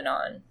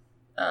phenomenon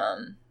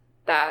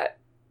that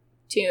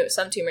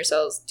some tumor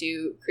cells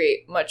do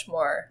create much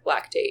more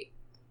lactate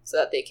so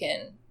that they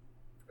can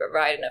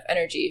provide enough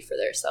energy for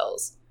their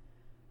cells.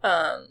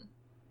 And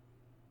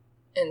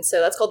so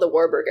that's called the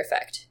Warburg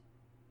effect.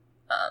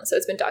 So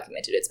it's been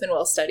documented. It's been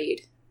well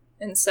studied.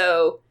 And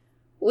so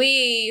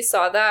we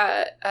saw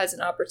that as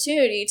an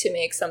opportunity to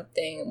make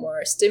something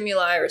more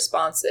stimuli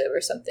responsive or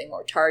something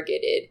more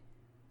targeted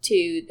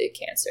to the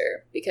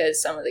cancer,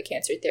 because some of the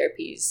cancer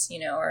therapies,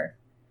 are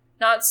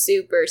not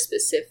super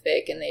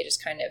specific, and they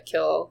just kind of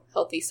kill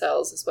healthy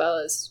cells as well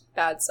as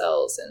bad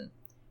cells, and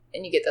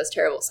you get those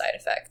terrible side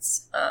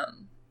effects.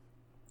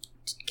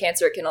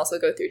 Cancer can also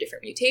go through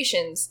different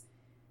mutations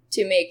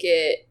to make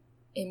it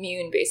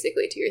immune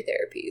basically to your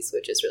therapies,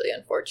 which is really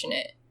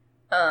unfortunate.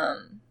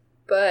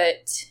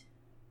 But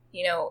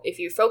if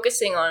you're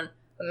focusing on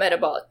a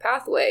metabolic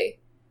pathway,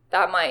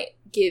 that might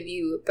give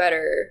you a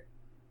better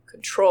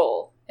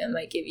control and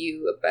might give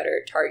you a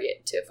better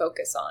target to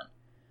focus on.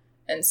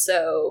 And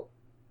so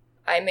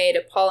I made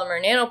a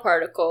polymer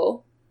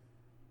nanoparticle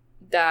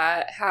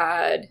that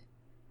had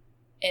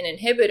an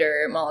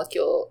inhibitor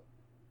molecule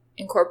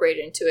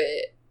incorporated into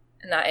it.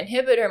 And that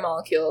inhibitor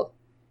molecule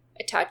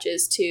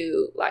attaches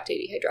to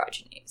lactate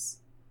dehydrogenase.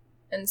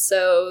 And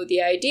so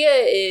the idea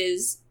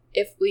is,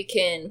 if we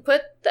can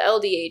put the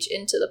LDH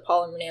into the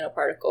polymer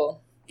nanoparticle,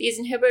 these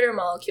inhibitor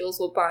molecules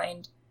will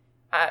bind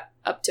at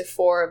up to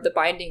 4 of the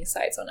binding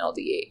sites on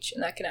LDH,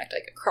 and that can act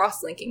like a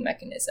cross-linking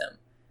mechanism.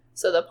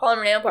 So the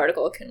polymer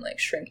nanoparticle can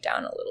shrink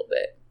down a little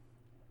bit.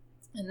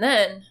 And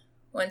then,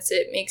 once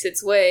it makes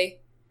its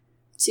way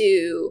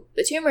to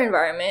the tumor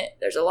environment,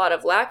 there's a lot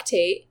of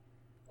lactate.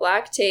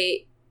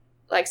 Lactate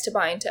likes to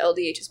bind to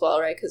LDH as well,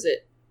 right? Because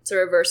it's a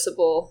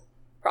reversible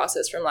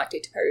process from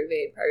lactate to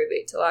pyruvate,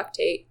 pyruvate to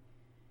lactate.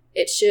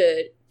 It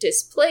should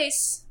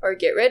displace or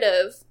get rid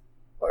of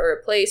or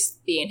replace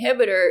the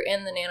inhibitor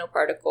in the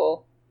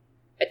nanoparticle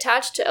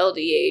attached to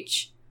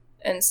LDH.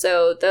 And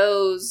so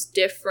those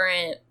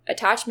different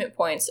attachment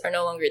points are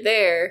no longer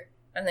there,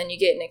 and then you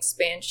get an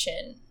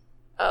expansion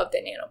of the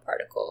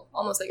nanoparticle,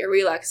 almost like a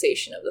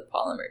relaxation of the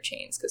polymer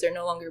chains, because they're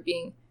no longer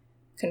being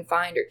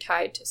confined or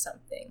tied to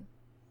something.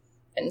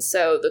 And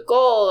so the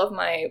goal of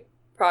my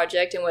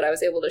project, and what I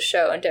was able to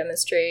show and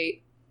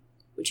demonstrate,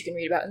 which you can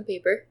read about in the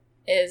paper,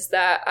 is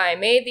that I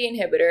made the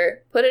inhibitor,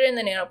 put it in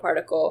the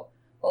nanoparticle.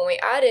 When we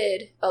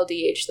added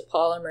LDH, the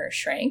polymer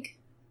shrank.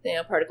 The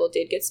nanoparticle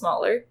did get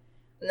smaller.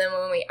 And then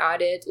when we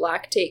added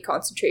lactate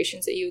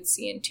concentrations that you would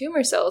see in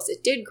tumor cells,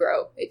 it did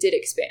grow. It did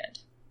expand.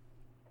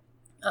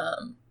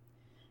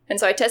 And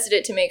so I tested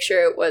it to make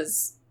sure it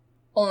was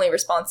only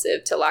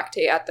responsive to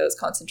lactate at those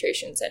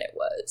concentrations, and it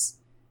was.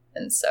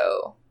 And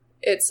so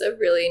it's a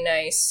really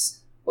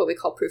nice, what we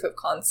call proof of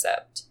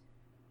concept,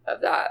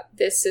 of that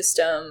this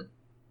system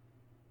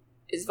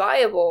is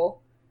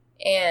viable,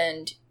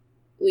 and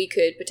we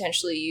could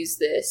potentially use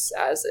this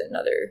as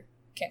another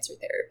cancer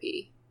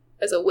therapy,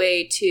 as a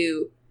way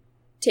to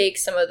take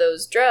some of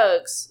those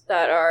drugs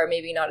that are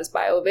maybe not as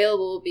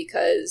bioavailable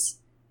because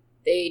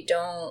they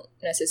don't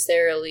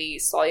necessarily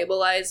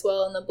solubilize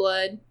well in the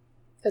blood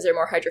because they're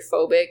more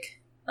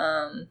hydrophobic.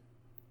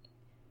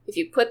 If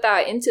you put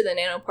that into the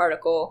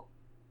nanoparticle,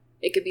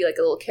 it could be like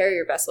a little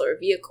carrier vessel or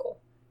vehicle.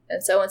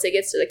 And so once it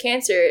gets to the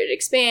cancer, it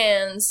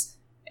expands,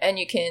 and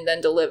you can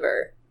then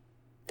deliver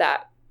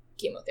that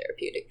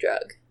chemotherapeutic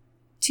drug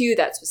to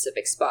that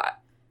specific spot,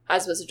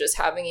 as opposed to just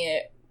having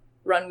it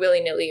run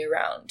willy-nilly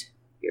around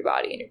your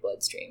body and your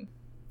bloodstream.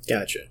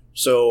 Gotcha.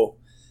 So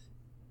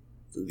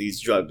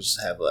these drugs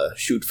have a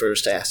shoot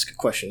first, ask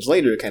questions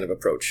later kind of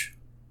approach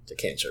to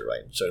cancer,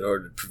 right? So in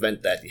order to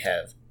prevent that, you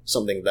have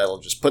something that'll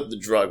just put the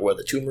drug where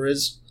the tumor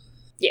is.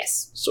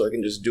 Yes. So it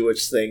can just do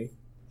its thing.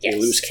 Yes. A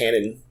loose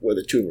cannon where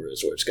the tumor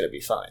is, where it's going to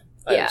be fine.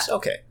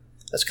 Okay.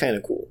 That's kind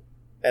of cool.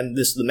 And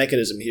the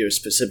mechanism here is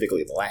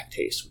specifically the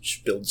lactase,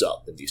 which builds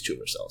up in these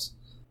tumor cells.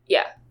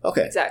 Yeah.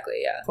 Okay.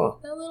 Exactly, yeah. Huh.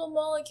 That little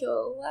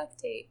molecule,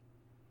 lactate.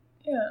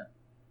 Yeah.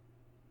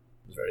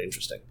 It's very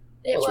interesting.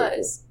 It was. Really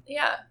cool.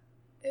 Yeah.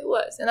 It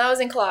was. And that was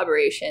in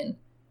collaboration.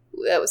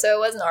 So it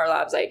wasn't our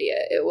lab's idea.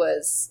 It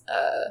was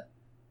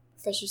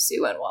Professor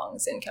Sue Wen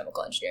Wong's in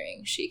chemical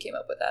engineering. She came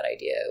up with that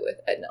idea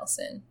with Ed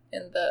Nelson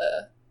in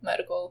the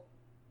medical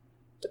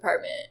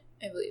department,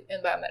 I believe,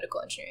 in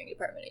biomedical engineering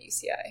department at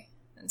UCI.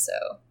 And so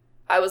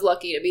I was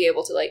lucky to be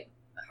able to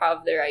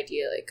have their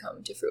idea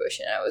come to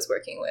fruition. I was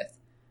working with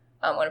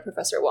one of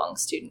Professor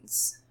Wong's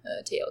students,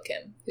 Tail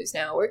Kim, who's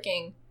now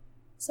working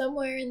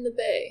somewhere in the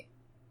Bay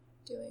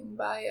doing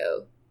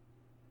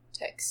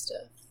biotech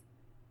stuff.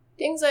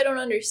 Things I don't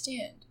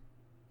understand.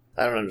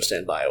 I don't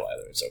understand bio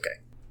either. It's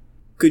okay.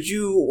 Could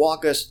you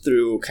walk us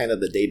through kind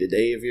of the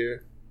day-to-day of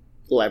your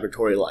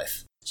laboratory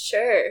life?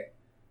 Sure.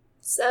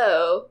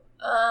 So,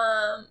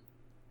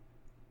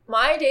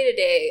 my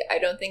day-to-day I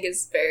don't think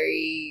is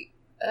very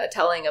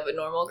telling of a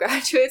normal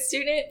graduate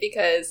student,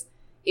 because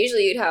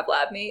usually you'd have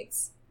lab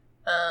mates,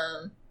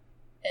 and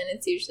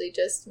it's usually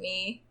just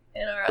me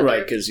and our other...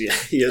 Right, because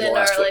you're the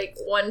last one. And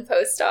our, one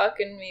postdoc,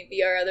 and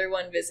maybe our other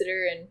one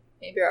visitor, and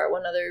maybe our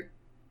one other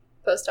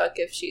postdoc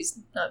if she's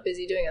not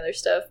busy doing other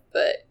stuff.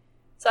 But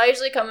so I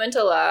usually come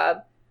into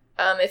lab.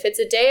 If it's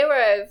a day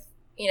where I've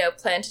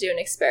planned to do an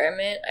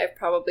experiment, I've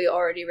probably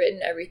already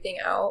written everything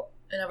out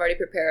and I've already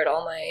prepared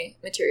all my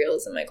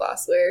materials and my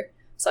glassware.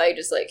 So I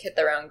just like hit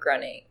the ground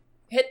running.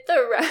 Hit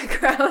the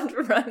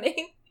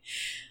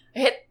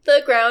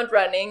ground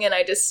running, and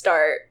I just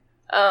start.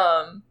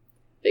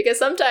 Because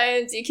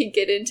sometimes you can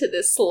get into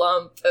this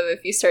slump of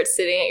if you start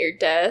sitting at your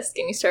desk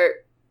and you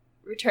start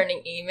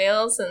returning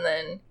emails, and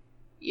then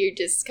you're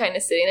just kind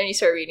of sitting there and you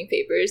start reading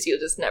papers, you'll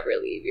just never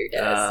leave your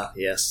desk.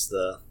 Yes,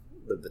 the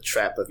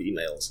trap of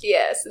emails.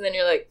 Yes, and then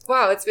you're like,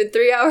 wow, it's been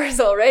 3 hours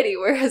already.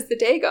 Where has the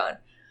day gone?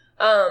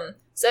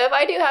 So if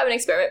I do have an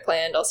experiment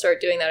planned, I'll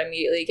start doing that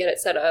immediately, get it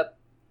set up.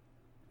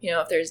 You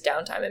know, if there's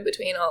downtime in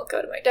between, I'll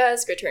go to my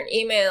desk, return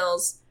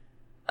emails.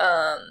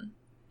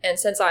 And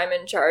since I'm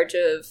in charge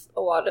of a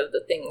lot of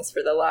the things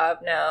for the lab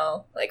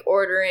now, like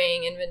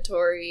ordering,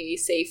 inventory,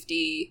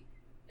 safety,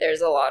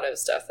 there's a lot of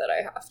stuff that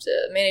I have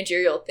to,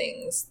 managerial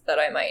things that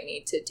I might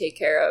need to take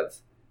care of.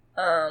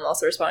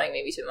 Also responding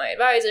maybe to my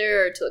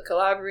advisor or to a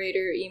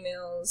collaborator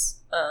emails,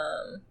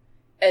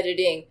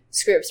 editing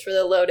scripts for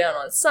the lowdown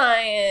on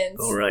science.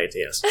 Oh, right,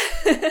 yes.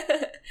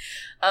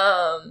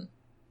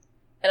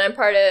 And I'm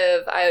part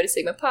of Iota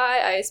Sigma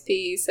Pi,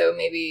 ISP, so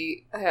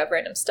maybe I have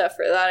random stuff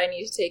for that I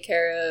need to take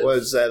care of.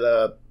 Was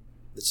that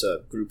it's a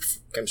group,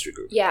 chemistry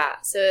group? Yeah,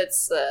 so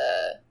it's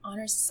the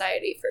Honor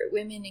Society for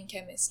Women in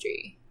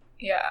Chemistry.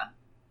 Yeah.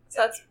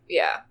 So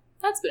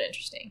that's been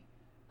interesting.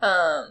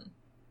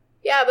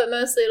 Yeah, but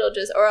mostly it'll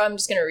just, or I'm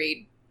just going to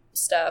read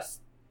stuff,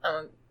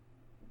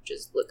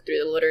 just look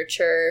through the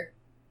literature,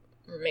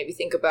 or maybe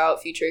think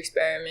about future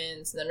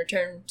experiments, and then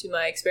return to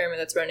my experiment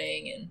that's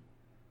running and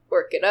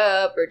work it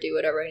up or do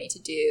whatever I need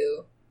to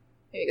do.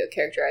 Maybe go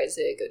characterize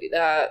it, go do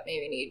that.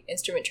 Maybe need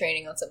instrument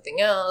training on something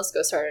else,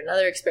 go start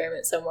another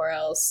experiment somewhere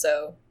else.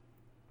 So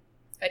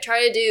I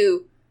try to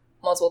do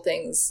multiple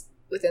things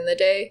within the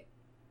day,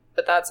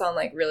 but that's on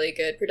like really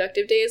good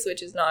productive days,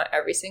 which is not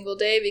every single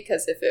day,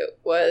 because if it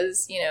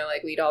was, you know,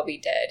 like we'd all be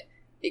dead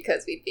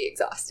because we'd be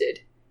exhausted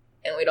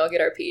and we'd all get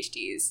our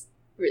PhDs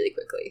really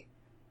quickly.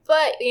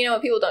 But, you know,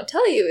 what people don't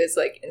tell you is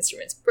like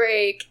instruments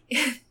break,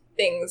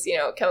 things, you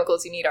know,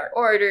 chemicals you need aren't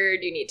ordered,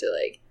 you need to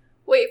like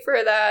wait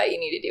for that, you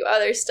need to do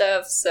other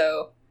stuff.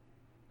 So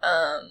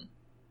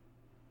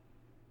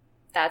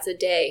that's a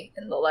day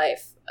in the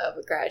life of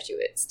a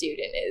graduate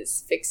student,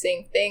 is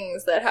fixing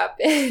things that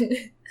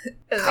happen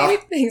and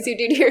maybe things you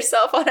do to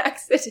yourself on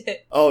accident.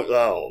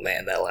 Oh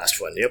man, that last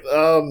one. Yep.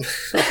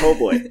 Oh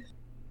boy.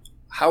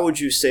 How would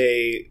you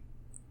say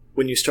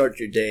when you start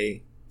your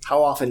day,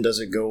 how often does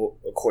it go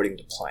according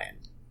to plan?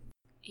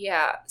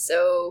 Yeah,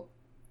 so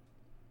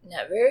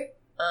never.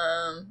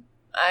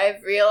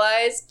 I've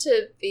realized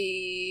to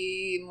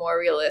be more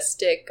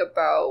realistic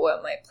about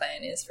what my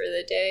plan is for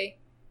the day.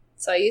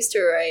 So I used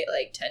to write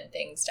like 10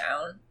 things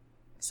down.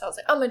 So I was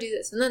like, I'm going to do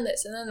this and then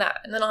that,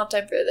 and then I'll have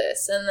time for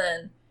this. And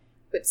then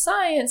with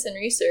science and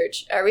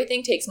research,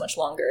 everything takes much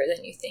longer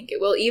than you think it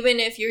will. Even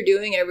if you're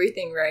doing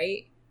everything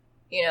right,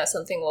 you know,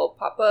 something will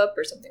pop up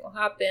or something will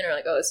happen, or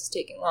like, oh, this is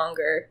taking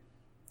longer.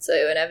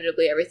 So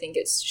inevitably everything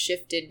gets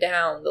shifted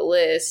down the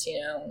list, you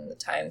know, the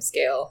time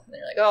scale. And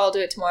they're like, oh, I'll do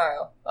it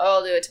tomorrow.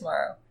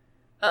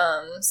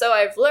 So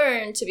I've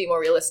learned to be more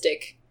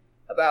realistic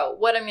about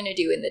what I'm going to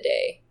do in the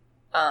day,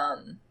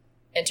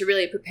 and to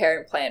really prepare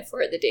and plan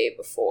for it the day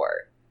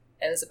before.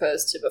 And as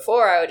opposed to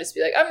before, I would just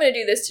be like, I'm going to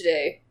do this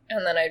today.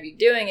 And then I'd be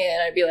doing it,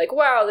 and I'd be like,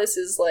 wow, this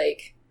is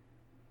like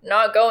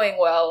not going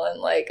well. And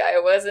like, I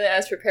wasn't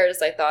as prepared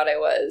as I thought I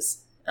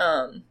was.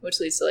 Which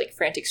leads to like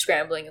frantic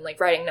scrambling and like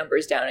writing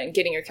numbers down and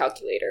getting your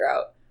calculator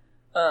out,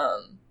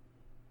 and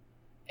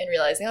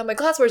realizing, oh, my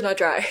glassware's not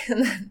dry,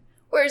 and then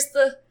where's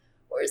the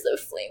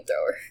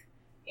flamethrower,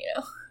 you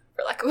know,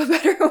 for lack of a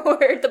better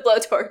word, the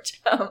blowtorch.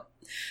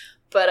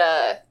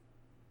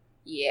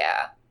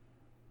 Yeah,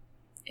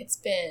 it's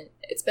been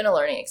a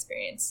learning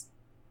experience,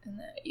 and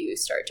that you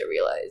start to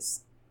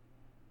realize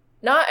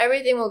not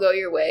everything will go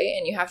your way,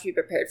 and you have to be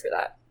prepared for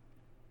that.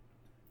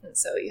 And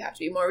so you have to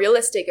be more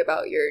realistic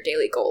about your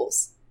daily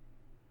goals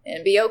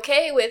and be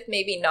okay with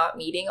maybe not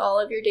meeting all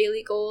of your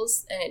daily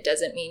goals. And it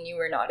doesn't mean you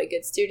were not a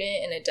good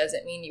student, and it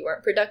doesn't mean you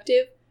weren't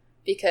productive,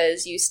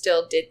 because you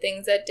still did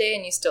things that day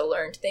and you still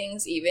learned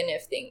things. Even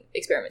if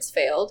experiments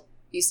failed,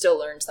 you still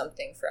learned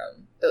something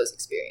from those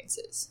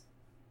experiences.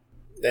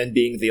 And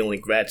being the only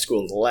grad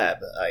school in the lab,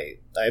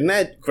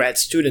 grad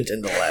student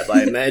in the lab,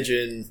 I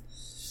imagine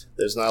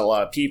there's not a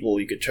lot of people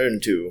you could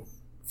turn to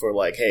for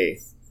like, hey,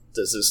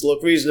 does this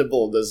look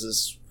reasonable?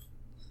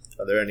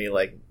 Are there any,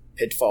 like,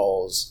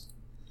 pitfalls?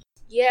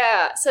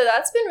 Yeah, so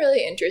that's been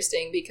really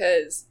interesting,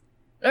 because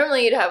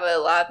normally you'd have a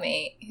lab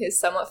mate who's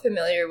somewhat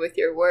familiar with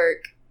your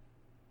work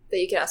that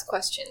you can ask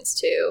questions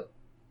to.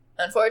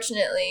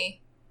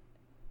 Unfortunately,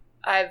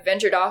 I've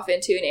ventured off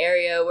into an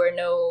area where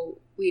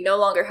we no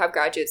longer have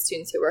graduate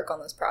students who work on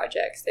those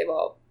projects. They've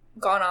all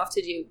gone off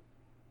to do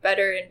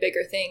better and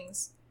bigger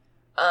things.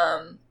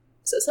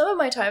 So some of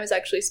my time is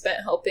actually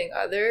spent helping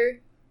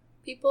other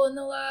people in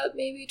the lab,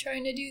 maybe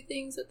trying to do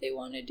things that they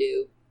want to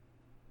do.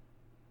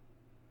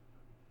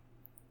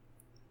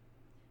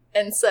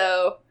 And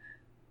so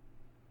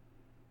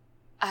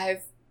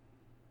I've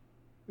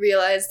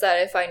realized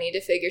that if I need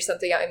to figure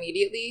something out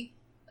immediately,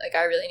 like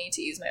I really need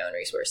to use my own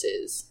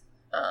resources,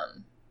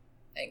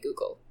 and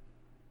Google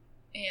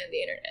and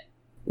the internet.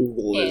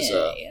 Google is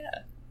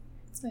yeah,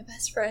 it's my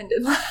best friend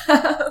in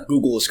lab.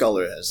 Google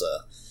Scholar has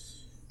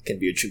can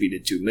be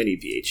attributed to many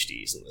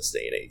PhDs in this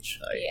day and age.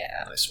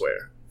 I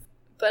swear.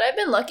 But I've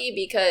been lucky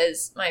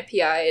because my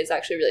PI is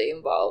actually really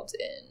involved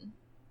in.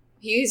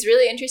 He's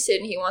really interested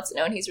and he wants to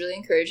know, and he's really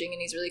encouraging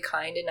and he's really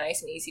kind and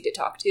nice and easy to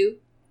talk to.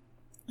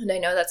 And I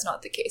know that's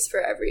not the case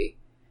for every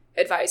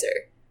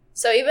advisor.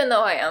 So even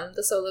though I am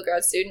the solo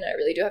grad student, I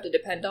really do have to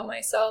depend on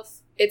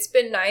myself. It's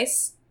been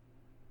nice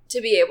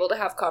to be able to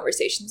have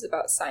conversations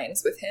about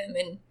science with him,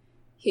 and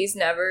he's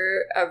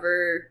never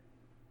ever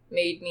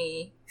made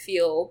me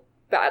feel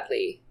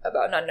badly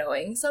about not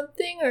knowing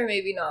something or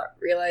maybe not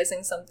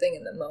realizing something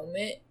in the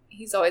moment.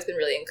 He's always been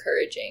really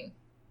encouraging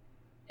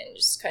and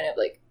just kind of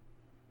like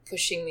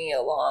pushing me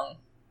along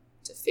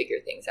to figure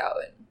things out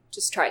and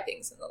just try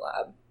things in the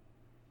lab.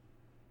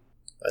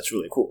 That's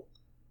really cool.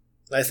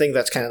 I think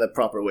that's kind of the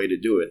proper way to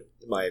do it,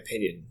 in my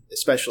opinion,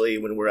 especially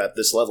when we're at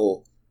this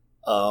level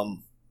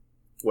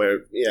where,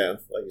 yeah,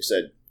 like you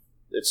said,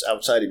 it's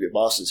outside of your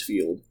boss's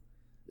field.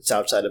 It's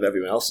outside of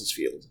everyone else's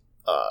field.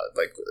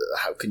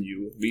 How can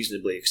you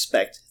reasonably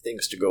expect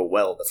things to go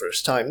well the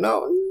first time?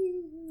 No.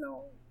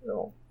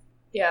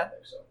 Yeah,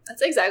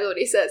 that's exactly what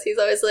he says. He's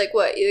always like,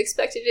 what, you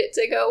expected it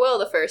to go well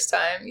the first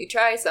time? You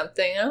try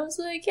something. And I was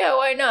like, yeah,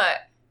 why not?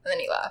 And then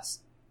he laughs.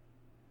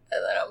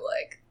 And then I'm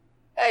like,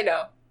 I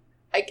know.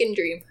 I can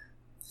dream.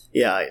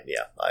 Yeah,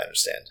 I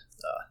understand.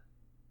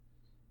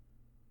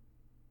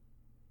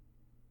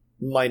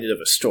 Reminded of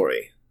a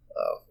story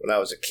when I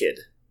was a kid.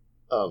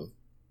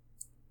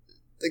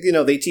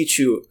 They teach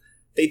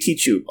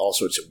you all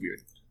sorts of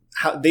weird.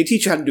 They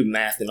teach you how to do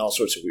math in all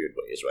sorts of weird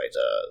ways, right?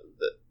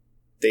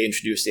 They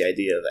introduced the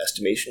idea of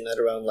estimation at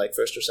around like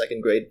first or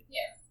second grade.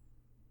 Yeah.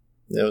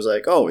 And it was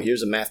like, oh,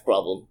 here's a math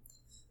problem.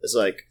 It's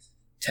like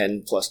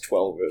 10 plus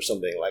 12 or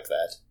something like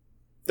that.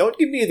 Don't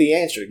give me the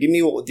answer. Give me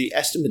the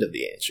estimate of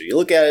the answer. You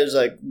look at it as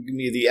like, give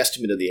me the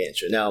estimate of the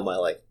answer. Now my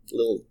like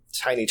little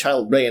tiny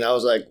child brain, I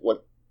was like,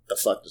 what the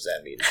fuck does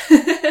that mean?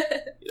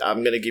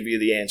 I'm going to give you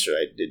the answer.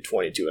 I did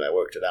 22 and I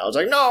worked it out. I was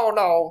like,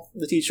 no.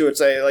 The teacher would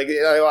say, like,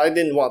 I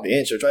didn't want the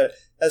answer. Try to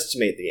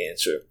estimate the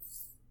answer.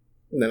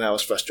 And then I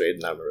was frustrated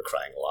and I remember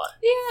crying a lot.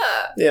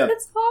 Yeah.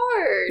 That's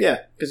hard. Yeah,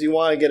 because you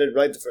want to get it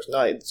right the first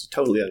night. It's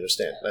totally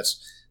understand.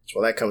 That's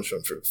where that comes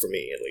from for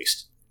me, at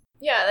least.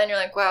 Yeah, and then you're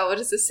like, wow, what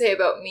does this say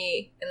about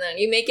me? And then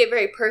you make it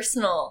very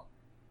personal.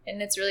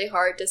 And it's really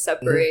hard to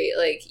separate,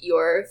 like,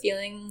 your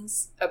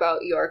feelings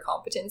about your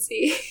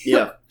competency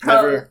yeah,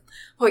 from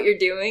what you're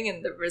doing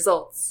and the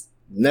results.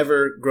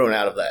 Never grown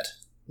out of that.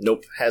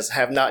 Nope,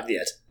 have not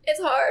yet. It's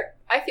hard.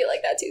 I feel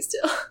like that too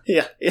still.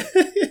 Yeah.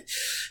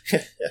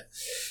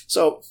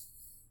 So,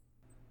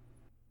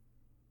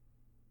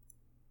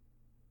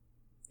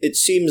 it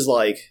seems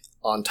like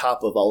on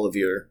top of all of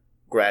your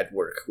grad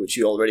work, which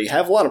you already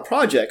have a lot of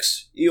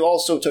projects, you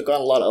also took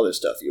on a lot of other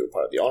stuff. You were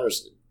part of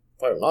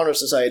an honor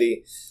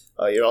society.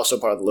 You're also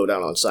part of the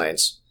Lowdown on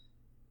Science.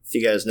 If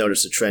you guys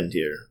notice a trend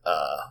here,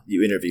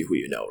 you interview who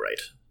you know, right?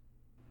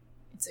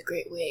 It's a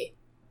great way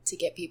to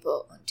get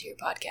people onto your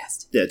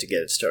podcast. Yeah, to get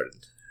it started.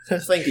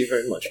 Thank you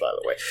very much, by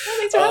the way. Oh,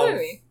 thanks for having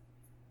me.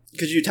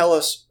 Could you tell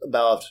us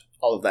about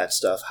all of that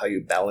stuff, how you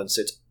balance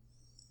it?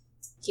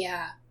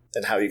 Yeah.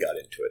 And how you got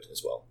into it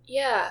as well?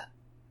 Yeah.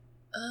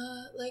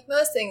 Like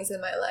most things in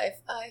my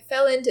life, I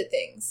fell into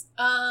things.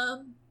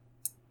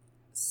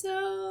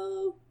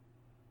 So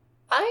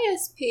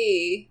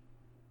ISP,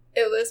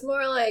 it was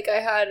more like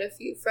I had a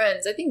few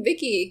friends. I think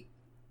Vicky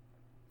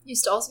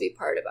used to also be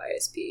part of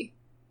ISP.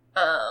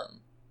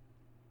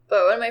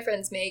 But one of my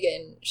friends,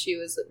 Megan, she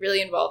was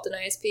really involved in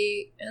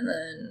ISP, and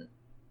then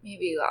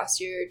maybe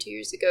last year or 2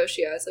 years ago,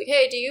 she asked, like,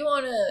 hey, do you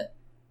want to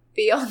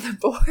be on the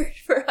board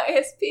for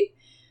ISP?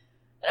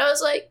 And I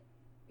was like,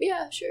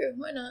 yeah, sure,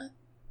 why not?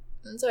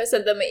 And so I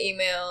sent them an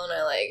email, and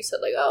I said,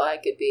 oh, I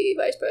could be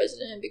vice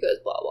president because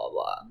blah, blah,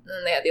 blah. And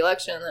then they had the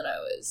election, and then I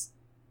was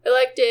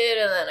elected,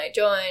 and then I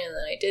joined, and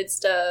then I did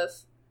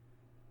stuff.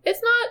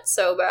 It's not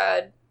so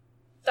bad.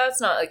 That's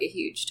not like a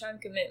huge time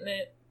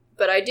commitment.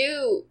 But I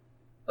do,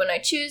 when I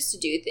choose to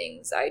do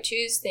things, I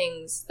choose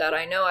things that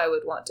I know I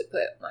would want to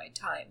put my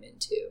time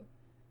into.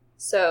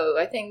 So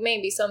I think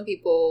maybe some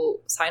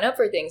people sign up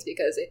for things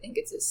because they think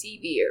it's a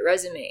CV or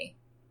resume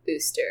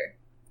booster,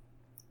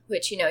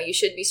 which, you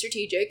should be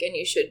strategic and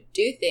you should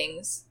do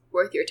things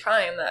worth your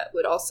time that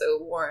would also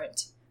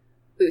warrant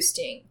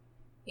boosting,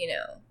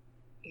 your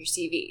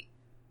CV.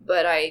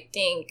 But I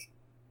think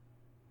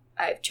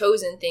I've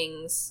chosen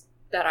things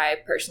that I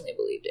personally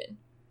believed in.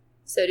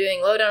 So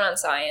doing Lowdown on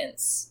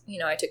Science,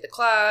 I took the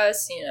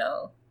class,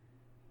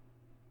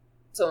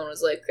 someone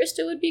was like,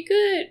 Krista would be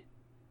good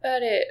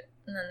at it.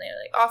 And then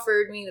they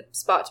offered me the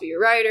spot to be a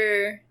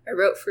writer. I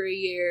wrote for a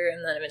year,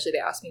 and then eventually they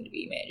asked me to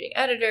be managing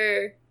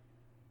editor.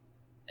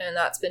 And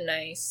that's been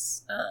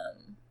nice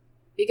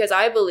because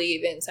I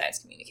believe in science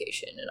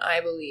communication, and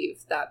I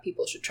believe that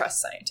people should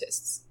trust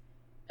scientists.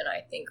 And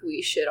I think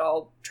we should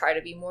all try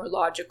to be more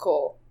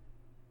logical,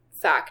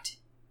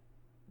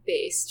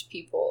 fact-based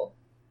people,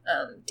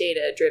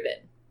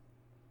 data-driven.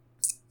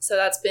 So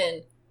that's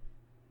been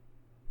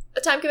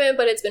a time commitment,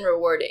 but it's been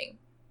rewarding.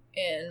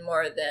 And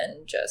more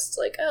than just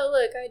like, oh,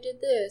 look, I did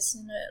this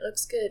and it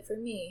looks good for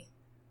me.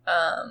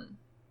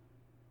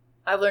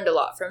 I've learned a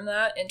lot from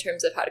that in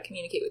terms of how to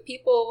communicate with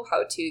people,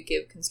 how to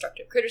give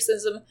constructive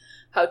criticism,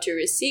 how to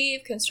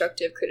receive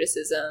constructive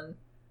criticism,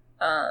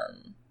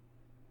 and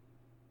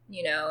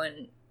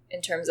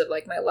in terms of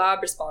like my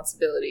lab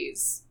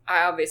responsibilities, I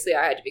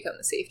had to become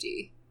the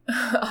safety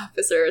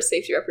officer,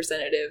 safety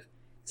representative,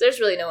 because there's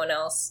really no one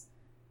else.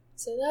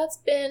 So that's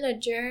been a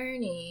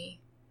journey.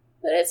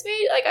 But it's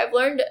made, like, I've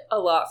learned a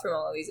lot from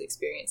all of these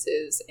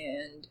experiences,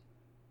 and,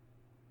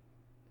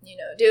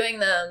 doing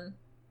them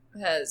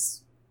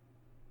has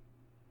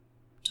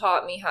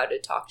taught me how to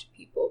talk to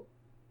people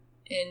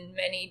in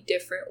many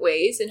different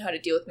ways and how to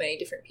deal with many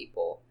different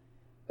people,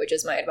 which,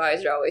 as my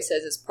advisor always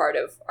says, is part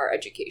of our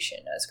education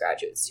as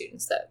graduate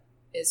students that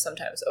is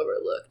sometimes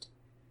overlooked.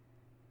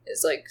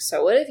 It's like,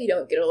 so what if you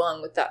don't get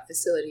along with that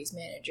facilities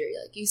manager?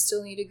 Like, you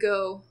still need to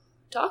go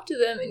talk to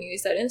them and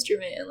use that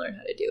instrument and learn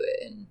how to do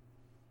it. And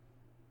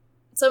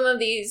some of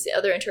these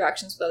other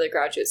interactions with other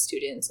graduate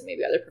students and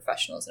maybe other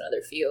professionals in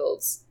other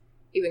fields,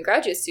 even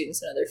graduate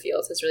students in other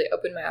fields, has really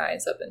opened my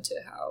eyes up into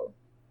how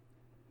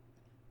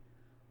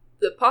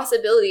the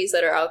possibilities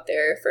that are out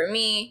there for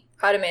me,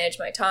 how to manage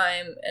my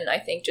time. And I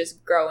think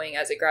just growing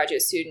as a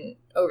graduate student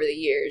over the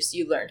years,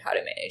 you learned how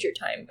to manage your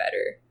time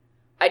better.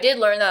 I did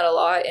learn that a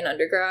lot in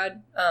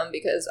undergrad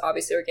because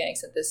obviously organic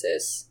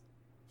synthesis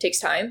takes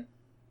time.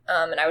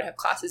 And I would have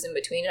classes in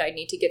between, and I'd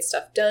need to get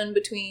stuff done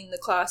between the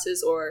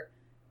classes, or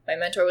my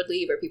mentor would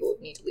leave, or people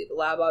would need to leave the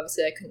lab.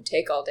 Obviously, I couldn't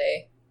take all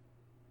day.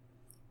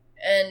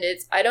 And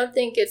I don't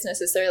think it's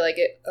necessarily like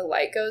a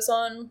light goes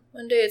on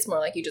one day. It's more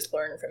like you just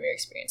learn from your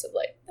experience of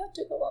like, that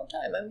took a long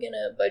time. I'm going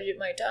to budget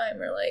my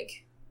time. Or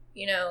like,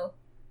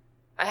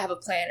 I have a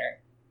planner.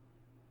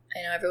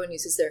 I know everyone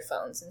uses their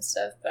phones and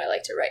stuff, but I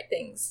like to write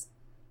things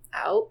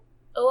out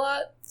a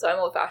lot. So I'm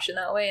old fashioned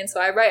that way. And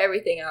so I write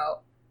everything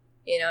out,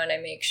 and I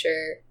make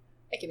sure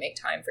I can make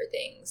time for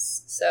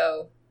things.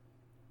 So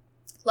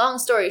long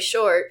story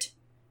short,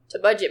 to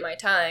budget my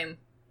time,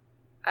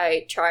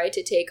 I try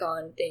to take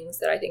on things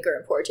that I think are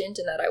important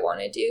and that I want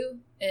to do.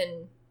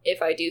 And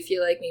if I do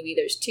feel like maybe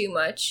there's too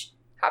much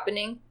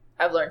happening,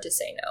 I've learned to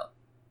say no.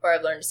 Or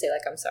I've learned to say,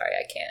 like, I'm sorry,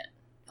 I can't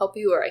help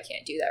you, or I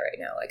can't do that right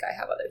now. Like, I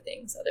have other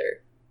things,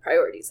 other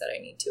priorities that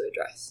I need to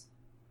address.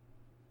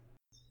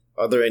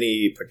 Are there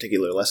any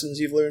particular lessons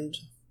you've learned?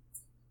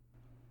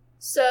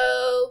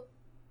 So,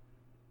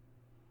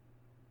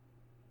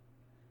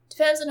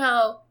 depends on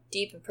how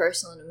deep and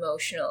personal and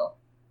emotional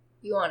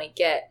you want to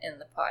get in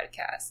the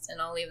podcast,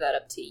 and I'll leave that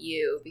up to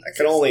you. I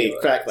can only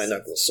crack my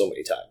knuckles so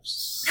many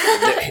times a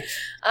day.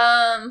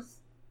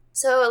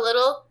 So a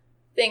little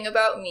thing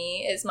about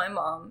me is my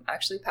mom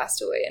actually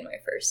passed away in my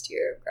first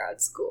year of grad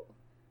school.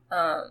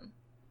 And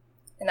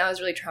that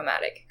was really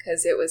traumatic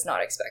because it was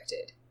not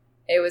expected.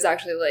 It was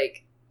actually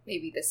like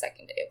maybe the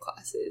second day of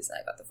classes, and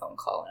I got the phone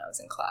call when I was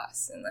in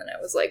class, and then I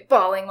was like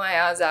bawling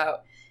my eyes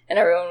out, and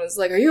everyone was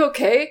like, "Are you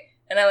okay?"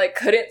 And I like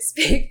couldn't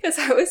speak because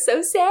I was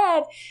so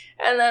sad.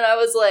 And then I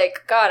was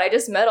like, God, I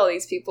just met all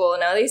these people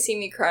and now they see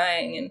me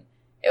crying, and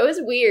it was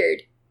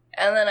weird.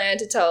 And then I had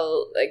to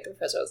tell like the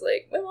professor, I was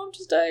like, my mom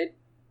just died.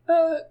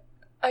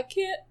 I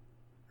can't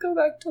go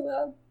back to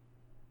lab.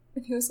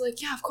 And he was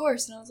like, yeah, of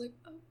course. And I was like,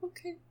 oh,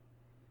 okay.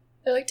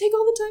 They're like, take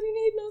all the time you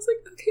need. And I was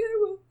like, okay, I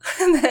will.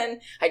 And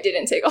then I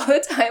didn't take all the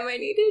time I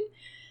needed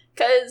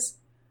because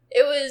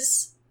it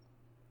was,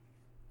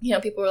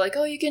 people were like,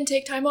 oh, you can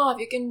take time off.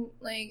 You can,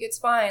 like, it's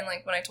fine.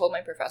 Like, when I told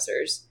my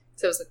professors,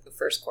 so it was, like, the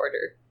first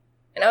quarter.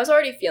 And I was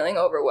already feeling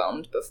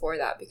overwhelmed before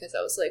that because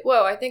I was like,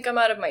 whoa, I think I'm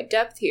out of my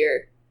depth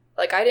here.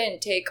 Like, I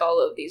didn't take all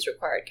of these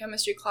required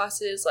chemistry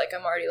classes. Like,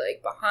 I'm already,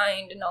 like,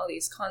 behind in all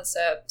these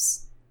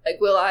concepts.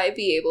 Like, will I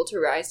be able to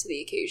rise to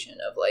the occasion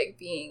of, like,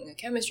 being a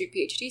chemistry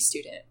PhD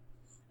student?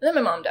 And then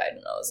my mom died,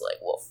 and I was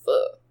like, well,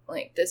 fuck.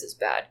 Like, this is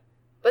bad.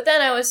 But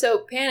then I was so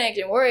panicked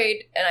and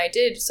worried,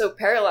 and so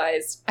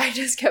paralyzed, I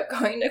just kept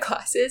going to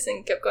classes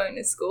and kept going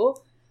to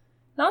school.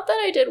 Not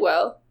that I did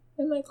well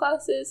in my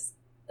classes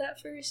that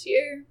first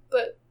year,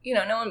 but,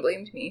 no one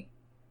blamed me.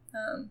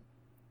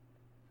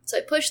 So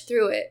I pushed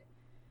through it.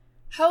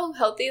 How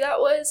healthy that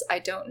was, I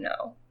don't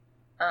know.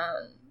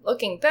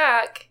 Looking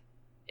back,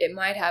 it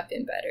might have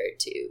been better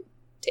to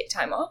take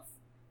time off.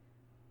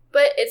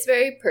 But it's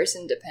very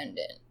person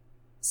dependent.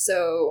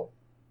 So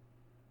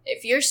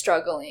if you're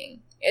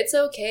struggling, it's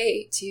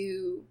okay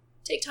to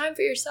take time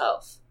for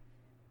yourself.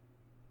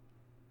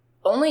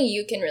 Only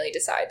you can really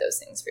decide those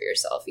things for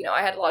yourself.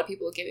 I had a lot of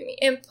people giving me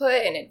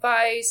input and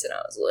advice, and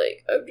I was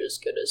like, I'm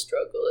just gonna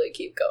struggle and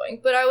keep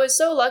going. But I was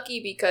so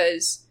lucky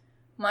because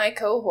my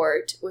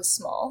cohort was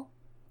small,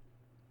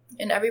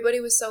 and everybody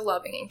was so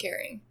loving and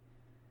caring.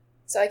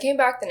 So I came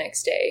back the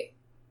next day.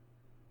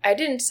 I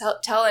didn't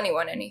tell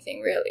anyone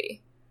anything,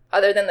 really,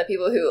 other than the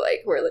people who,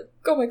 were like,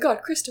 oh my God,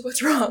 Krista,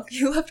 what's wrong?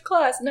 You left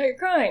class, and now you're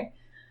crying.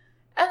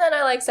 And then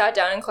I, like, sat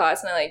down in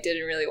class, and I, like,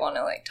 didn't really want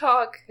to, like,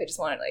 talk. I just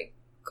wanted to, like,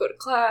 go to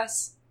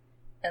class.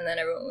 And then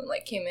everyone,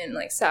 like, came in and,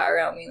 like, sat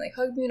around me and, like,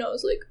 hugged me. And I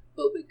was like,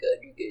 oh my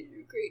god, you guys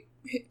are great.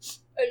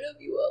 I love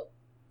you all.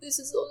 This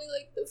is only,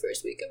 like, the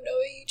first week of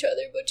knowing each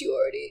other, but you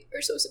already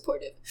are so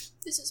supportive.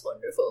 This is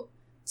wonderful.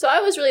 So I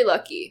was really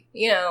lucky,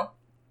 you know.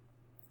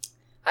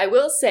 I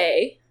will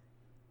say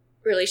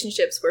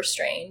relationships were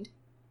strained.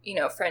 You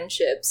know,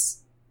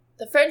 friendships.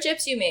 The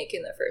friendships you make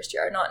in the first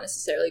year are not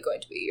necessarily going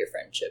to be your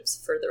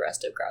friendships for the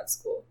rest of grad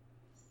school.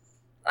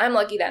 I'm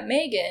lucky that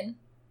Megan,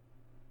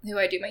 who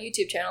I do my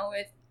YouTube channel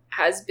with,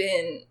 has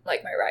been,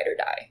 like, my ride or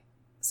die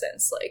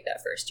since, like,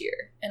 that first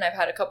year. And I've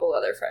had a couple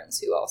other friends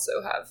who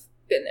also have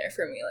been there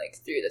for me, like,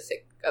 through the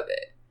thick of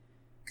it.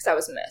 Because I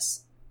was a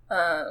mess.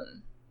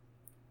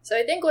 So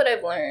I think what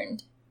I've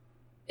learned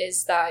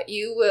is that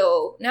you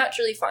will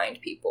naturally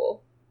find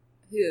people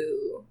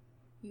who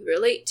you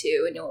relate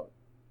to, and you'll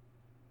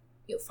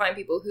find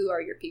people who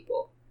are your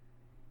people.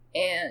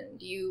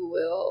 And you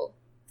will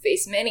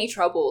face many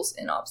troubles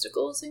and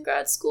obstacles in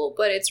grad school,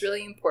 but it's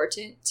really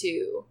important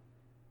to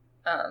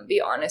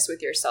be honest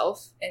with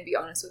yourself and be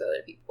honest with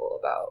other people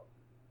about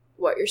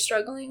what you're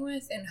struggling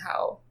with and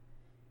how.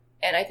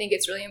 And I think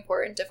it's really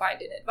important to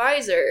find an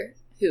advisor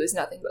who is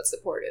nothing but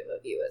supportive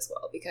of you as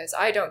well, because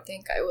I don't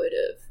think I would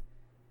have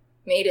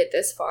made it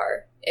this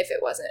far if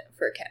it wasn't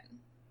for Ken.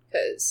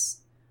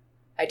 Because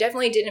I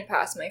definitely didn't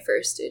pass my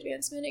first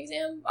advancement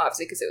exam,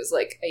 obviously because it was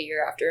like a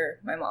year after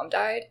my mom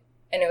died,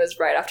 and it was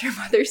right after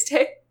Mother's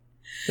Day.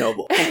 Oh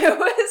boy. It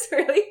was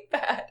really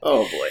bad.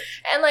 Oh boy.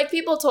 And, like,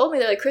 people told me,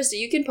 they're like, Krista,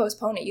 you can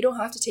postpone it. You don't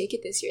have to take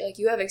it this year. Like,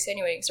 you have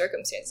extenuating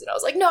circumstances. And I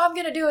was like, no, I'm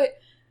going to do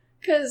it.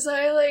 Because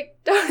I, like,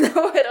 don't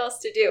know what else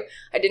to do.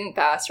 I didn't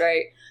pass,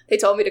 right? They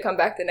told me to come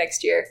back the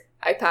next year.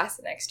 I passed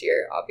the next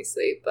year,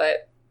 obviously.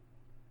 But,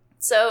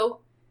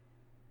 so,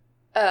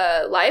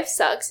 life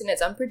sucks and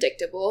it's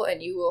unpredictable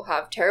and you will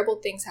have terrible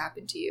things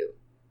happen to you.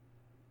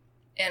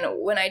 And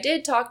when I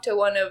did talk to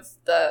one of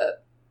the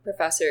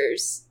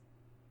professors,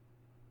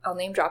 I'll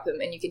name drop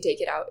him and you can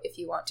take it out if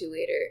you want to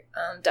later,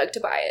 Doug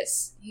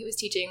Tobias. He was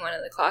teaching one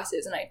of the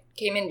classes, and I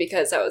came in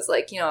because I was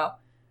like, you know,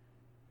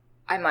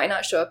 I might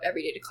not show up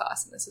every day to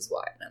class, and this is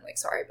why. And I'm like,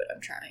 sorry, but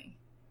I'm trying.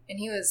 And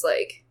he was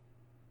like,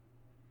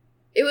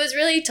 it was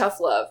really tough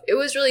love. It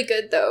was really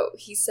good, though.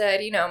 He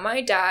said, you know,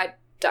 my dad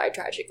died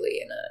tragically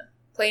in a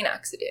plane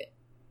accident,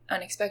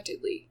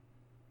 unexpectedly.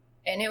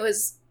 And it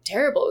was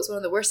terrible. It was one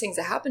of the worst things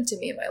that happened to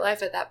me in my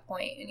life at that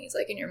point. And he's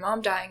like, and your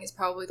mom dying is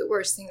probably the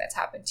worst thing that's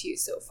happened to you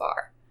so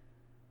far.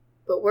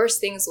 But worse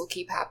things will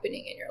keep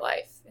happening in your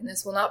life. And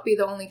this will not be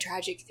the only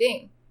tragic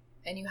thing.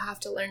 And you have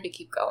to learn to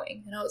keep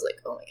going. And I was like,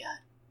 oh my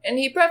God. And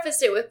he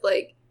prefaced it with,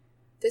 like,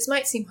 this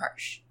might seem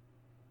harsh,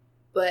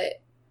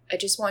 but I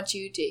just want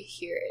you to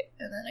hear it.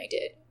 And then I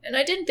did. And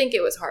I didn't think it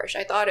was harsh.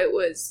 I thought it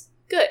was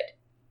good.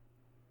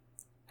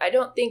 I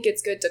don't think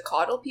it's good to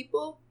coddle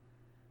people.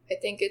 I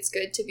think it's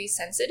good to be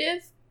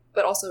sensitive,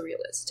 but also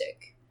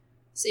realistic.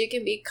 So you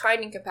can be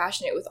kind and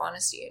compassionate with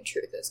honesty and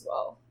truth as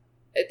well.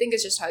 I think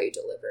it's just how you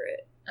deliver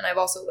it. And I've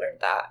also learned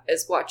that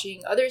as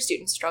watching other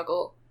students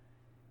struggle,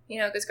 you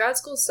know, because grad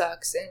school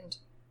sucks and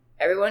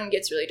everyone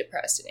gets really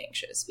depressed and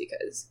anxious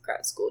because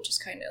grad school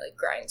just kind of, like,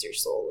 grinds your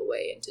soul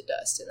away into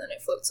dust and then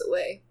it floats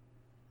away.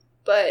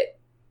 But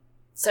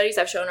studies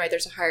have shown, right,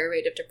 there's a higher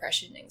rate of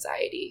depression and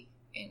anxiety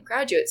in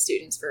graduate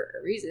students for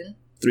a reason.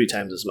 3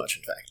 times as much,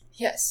 in fact.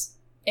 Yes.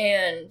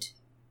 And,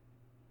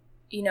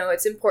 you know,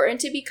 it's important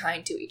to be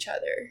kind to each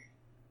other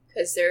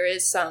because there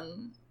is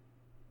some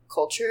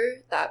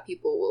culture that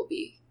people will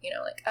be, you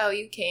know, like, oh,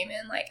 you came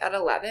in, like, at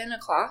 11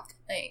 o'clock?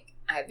 Like,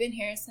 I've been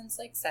here since,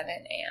 like, 7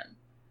 a.m.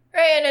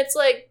 Right? And it's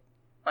like,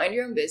 mind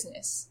your own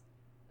business.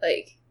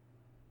 Like,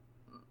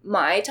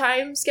 my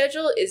time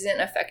schedule isn't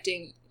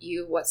affecting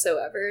you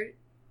whatsoever.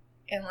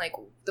 And, like,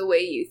 the way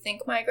you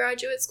think my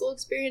graduate school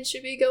experience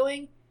should be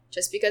going,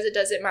 just because it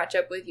doesn't match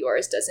up with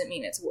yours doesn't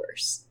mean it's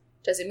worse.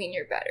 Doesn't mean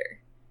you're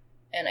better.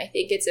 And I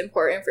think it's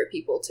important for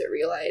people to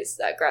realize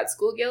that grad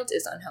school guilt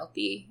is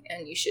unhealthy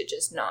and you should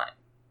just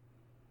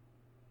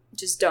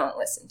don't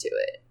listen to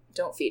it.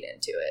 Don't feed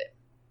into it.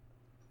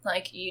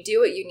 Like, you do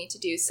what you need to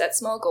do, set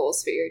small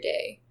goals for your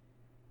day,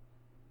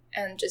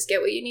 and just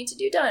get what you need to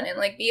do done, and,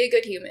 like, be a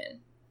good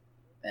human.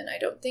 And I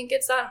don't think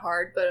it's that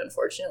hard, but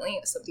unfortunately,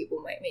 some people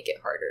might make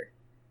it harder.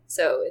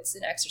 So it's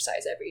an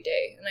exercise every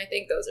day, and I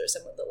think those are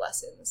some of the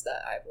lessons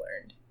that I've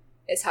learned,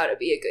 is how to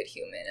be a good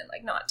human and,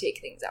 like, not take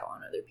things out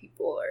on other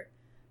people, or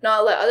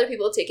not let other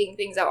people taking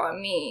things out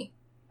on me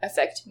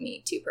affect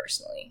me too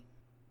personally.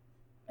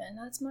 And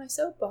that's my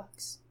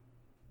soapbox.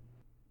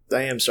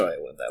 I am sorry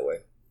it went that way.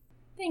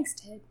 Thanks,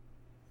 Ted.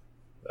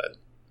 But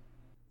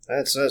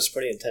that's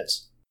pretty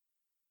intense.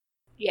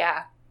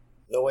 Yeah.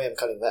 No way I'm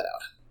cutting that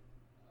out.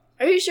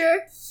 Are you sure?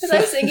 Because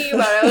I was thinking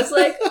about it. I was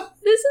like,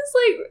 this is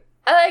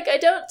I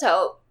don't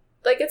tell.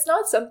 Like, it's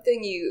not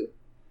something you...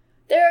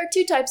 There are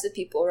 2 types of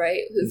people,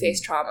 right, who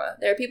face trauma.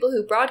 There are people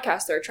who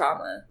broadcast their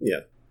trauma.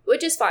 Yeah.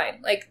 Which is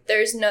fine. Like,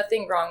 there's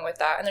nothing wrong with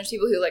that. And there's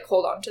people who, like,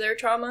 hold on to their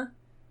trauma.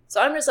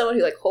 So I'm just someone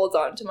who, like, holds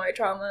on to my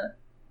trauma.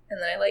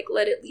 and then I like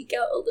let it leak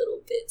out a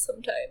little bit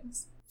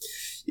sometimes.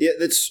 Yeah,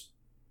 that's,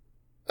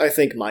 I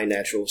think, my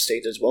natural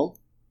state as well.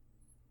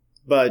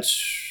 But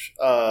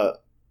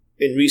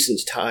in recent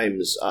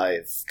times,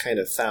 I've kind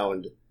of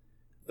found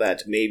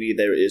that maybe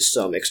there is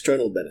some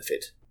external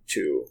benefit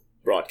to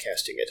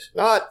broadcasting it.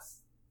 Not,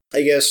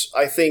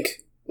 I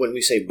think when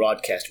we say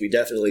broadcast, we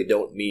definitely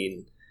don't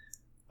mean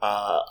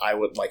I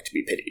would like to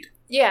be pitied.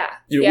 Yeah.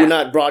 We're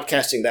not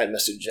broadcasting that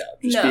message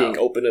out. Just No. being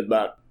open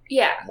about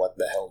what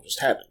the hell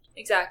just happened.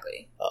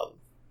 Exactly.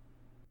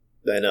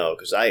 I know,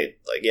 because I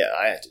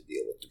had to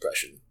deal with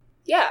depression.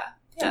 Yeah.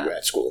 Through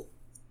grad school.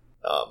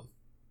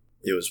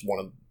 It was one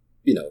of,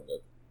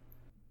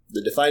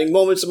 the defining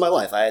moments of my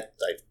life. I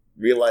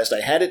realized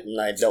I had it, and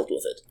I dealt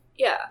with it.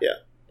 Yeah.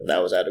 Yeah. And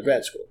that was out of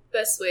grad school.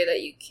 Best way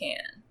that you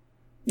can.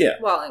 Yeah.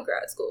 While in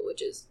grad school,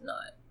 which is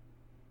not...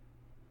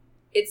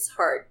 It's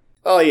hard.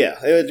 Oh, yeah.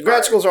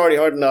 Grad school's already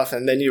hard enough,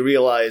 and then you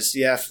realize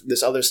you have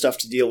this other stuff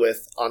to deal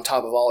with on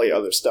top of all the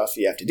other stuff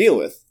you have to deal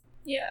with.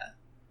 Yeah.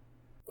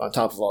 On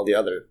top of all the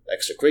other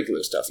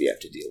extracurricular stuff you have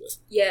to deal with.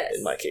 Yes.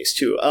 In my case,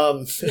 too.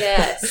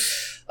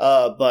 Yes.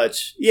 But,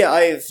 yeah,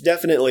 I've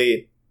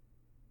definitely...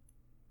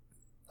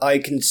 I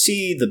can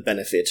see the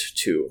benefit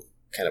to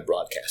kind of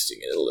broadcasting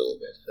it a little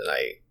bit, and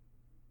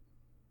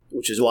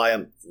which is why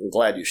I'm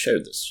glad you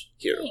shared this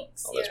here on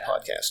this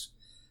podcast.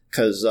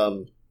 Because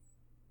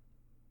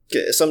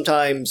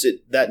sometimes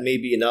that may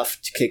be enough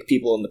to kick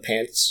people in the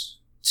pants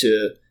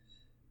to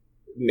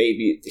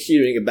maybe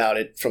hearing about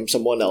it from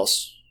someone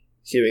else,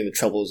 hearing the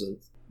troubles and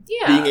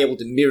being able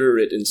to mirror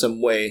it in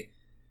some way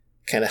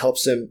kind of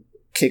helps them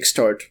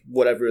kickstart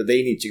whatever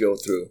they need to go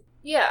through.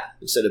 Yeah.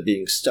 Instead of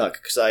being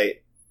stuck. Because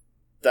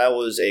that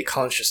was a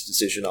conscious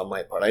decision on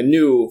my part. I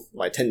knew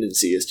my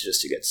tendency is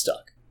just to get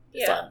stuck.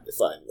 Yeah. If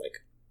I'm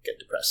get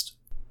depressed.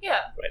 Yeah.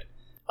 Right.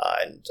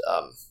 And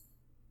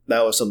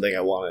that was something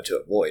I wanted to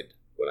avoid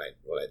when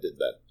I did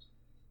that.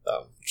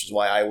 Which is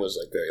why I was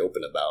very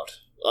open about,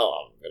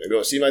 I'm gonna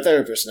go see my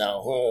therapist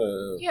now.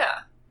 Yeah.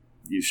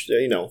 You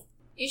should,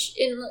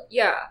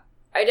 yeah.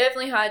 I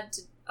definitely had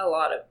a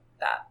lot of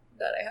that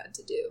I had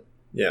to do.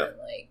 Yeah.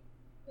 And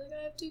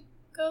I have to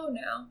go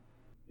now.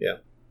 Yeah.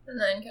 And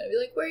then kind of be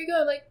like, where are you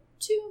going? I'm like,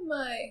 to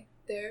my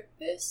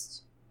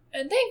therapist.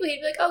 And thankfully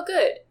he'd be like, oh,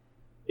 good.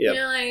 Yeah.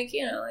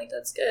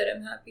 That's good.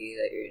 I'm happy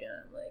that you're doing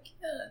it. I'm like,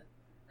 yeah.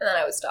 And then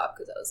I would stop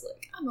because I was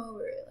like, I'm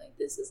over it.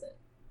 This isn't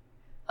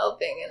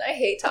helping. And I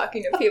hate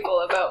talking to people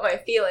about my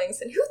feelings.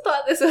 And who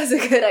thought this was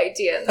a good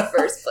idea in the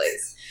first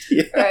place?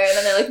 Yeah. Right? And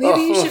then they're like,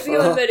 maybe you should be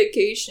on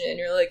medication. And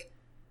you're like,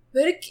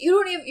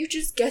 you're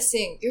just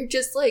guessing. You're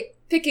just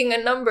picking a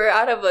number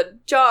out of a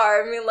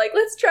jar.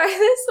 Let's try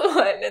this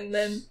one. And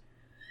then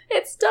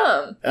it's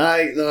dumb.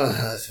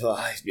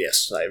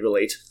 Yes, I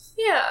relate.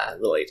 Yeah. I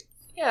relate.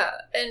 Yeah.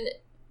 And,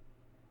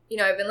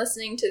 I've been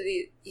listening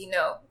to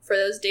for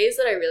those days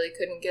that I really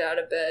couldn't get out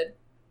of bed,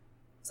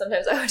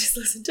 sometimes I would just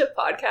listen to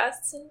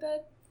podcasts in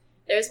bed.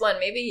 There's one,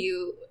 maybe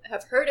you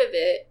have heard of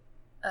it,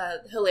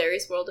 The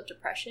Hilarious World of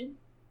Depression.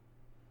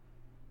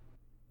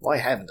 Why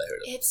haven't I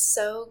heard of it? It's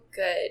so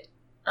good.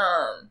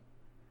 And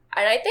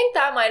I think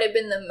that might have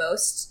been the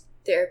most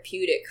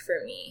therapeutic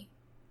for me,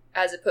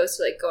 as opposed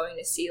to going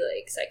to see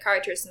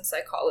psychiatrists and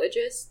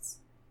psychologists.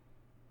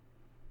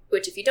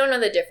 Which, if you don't know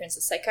the difference,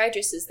 the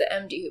psychiatrist is the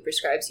MD who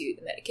prescribes you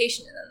the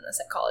medication, and then the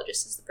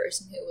psychologist is the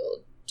person who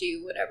will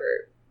do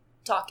whatever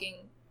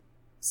talking,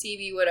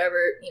 CB,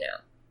 whatever,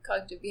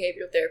 cognitive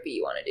behavioral therapy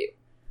you want to do.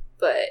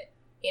 But,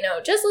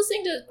 just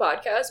listening to this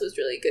podcast was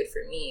really good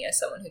for me as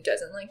someone who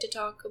doesn't like to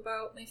talk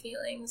about my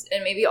feelings,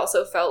 and maybe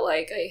also felt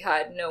like I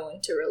had no one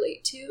to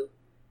relate to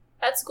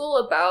at school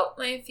about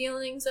my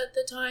feelings at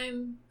the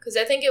time. Because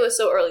I think it was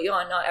so early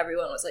on, not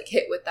everyone was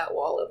hit with that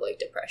wall of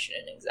depression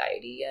and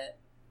anxiety yet.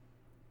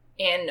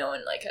 And no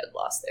one had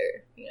lost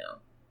their,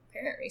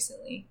 parent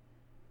recently.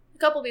 A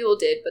couple people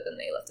did, but then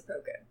they left the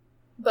program.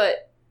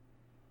 But,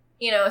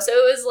 so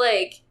it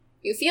was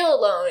you feel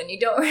alone and you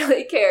don't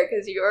really care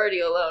because you're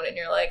already alone and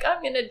you're like,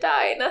 I'm gonna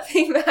die,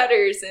 nothing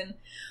matters.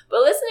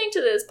 But listening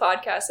to this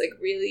podcast,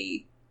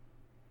 really,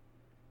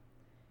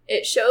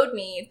 it showed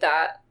me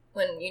that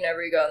when you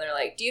go and they're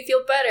like, do you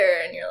feel better?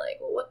 And you're like,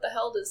 well, what the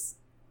hell does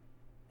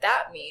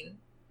that mean?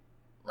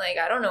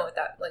 I don't know what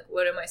that,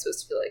 what am I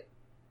supposed to feel like?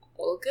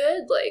 Well,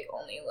 good,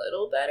 only a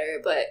little better.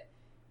 But,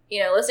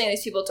 listening to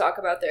these people talk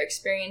about their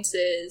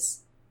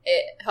experiences,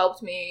 it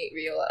helped me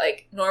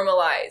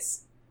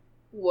normalize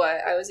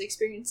what I was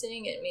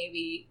experiencing and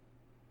maybe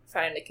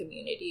find a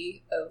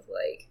community of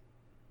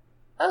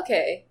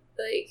okay,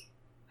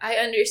 I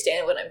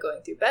understand what I'm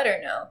going through better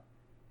now,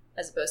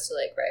 as opposed to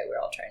we're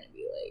all trying to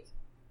be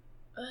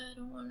I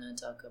don't want to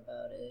talk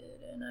about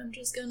it and I'm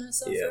just gonna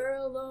suffer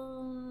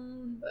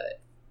alone.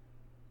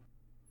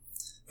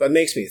 But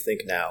makes me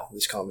think now,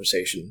 this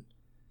conversation,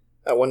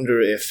 I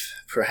wonder if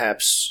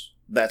perhaps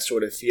that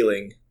sort of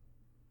feeling,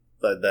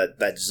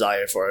 that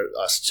desire for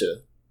us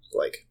to,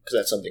 because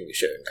that's something we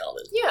share in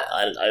common. Yeah.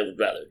 I would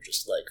rather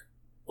just,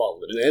 follow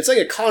it. And it's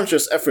a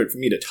conscious effort for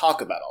me to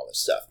talk about all this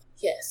stuff.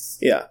 Yes.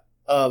 Yeah.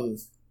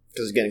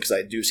 Because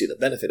I do see the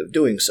benefit of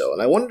doing so.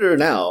 And I wonder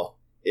now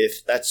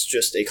if that's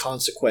just a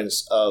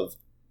consequence of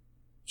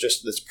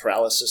just this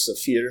paralysis of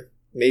fear.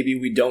 Maybe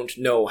we don't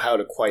know how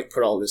to quite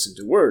put all this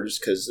into words,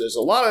 because there's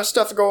a lot of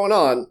stuff going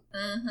on,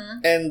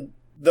 and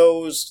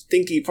those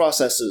thinky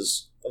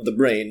processes of the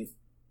brain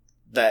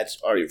that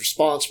are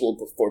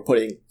responsible for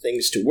putting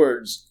things to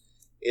words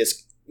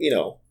is,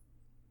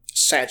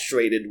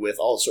 saturated with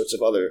all sorts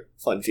of other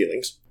fun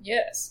feelings.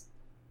 Yes.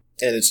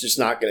 And it's just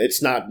not gonna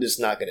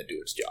do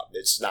its job.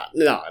 It's not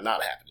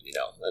happening,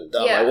 And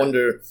I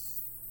wonder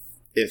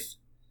if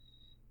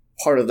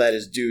part of that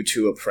is due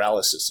to a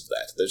paralysis of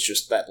that. There's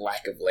just that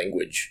lack of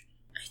language.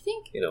 I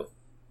think, Yeah,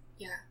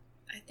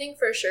 I think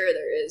for sure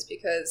there is,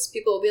 because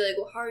people will be like,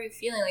 well, how are you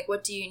feeling? Like,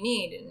 what do you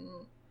need?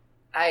 And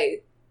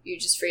you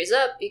just freeze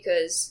up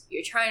because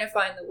you're trying to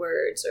find the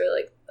words or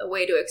like a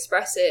way to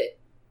express it,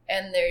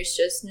 and there's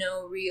just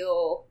no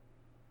real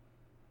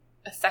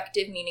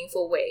effective,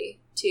 meaningful way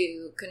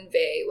to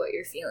convey what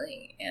you're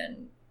feeling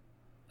and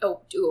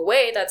do a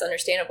way that's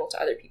understandable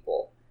to other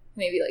people who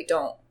maybe like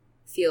don't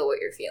feel what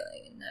you're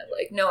feeling and have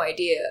like no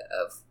idea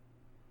of.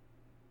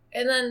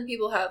 And then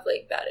people have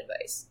like bad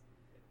advice,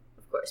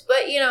 of course,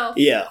 but you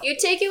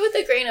take it with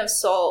a grain of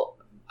salt.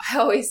 I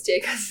always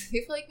did, because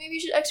people are like, maybe you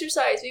should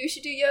exercise, maybe you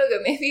should do yoga,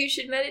 maybe you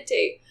should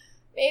meditate,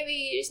 maybe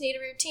you just need a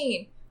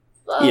routine,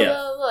 blah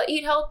blah blah,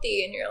 eat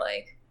healthy. And you're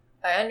like,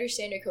 I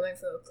understand you're coming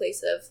from a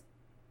place of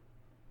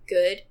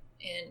good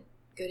and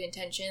good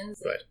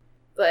intentions, right?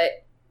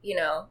 But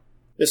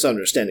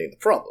misunderstanding the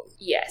problem.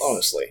 Yes,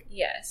 honestly,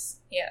 yes,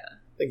 yeah.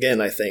 Again,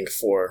 I think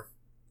for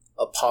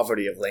a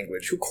poverty of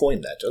language, who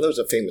coined that term? There was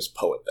a famous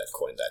poet that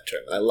coined that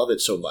term, and I love it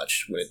so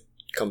much. When it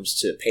comes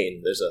to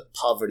pain, there's a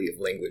poverty of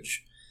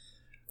language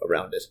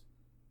around it.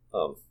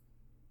 I'll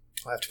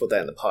have to put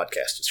that in the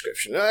podcast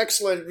description.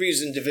 Excellent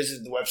reason to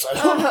visit the website.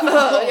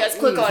 Yes,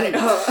 click on it.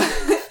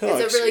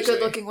 It's a really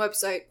good-looking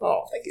website.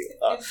 Oh, thank you.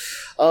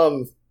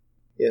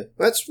 Yeah,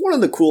 that's one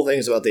of the cool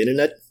things about the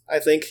internet, I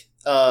think.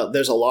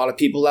 There's a lot of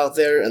people out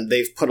there, and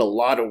they've put a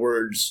lot of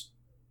words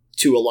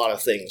to a lot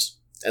of things,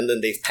 and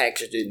then they've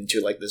packaged it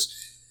into like this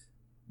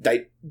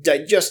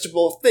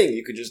digestible thing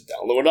you could just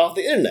download off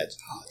the internet.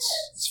 Oh,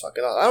 it's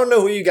fucking awesome. I don't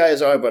know who you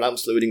guys are, but I'm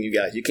saluting you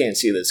guys. You can't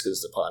see this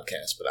because it's a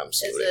podcast, but I'm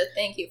saluting. It's a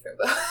thank you from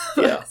both.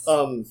 Yeah.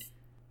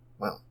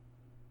 Wow.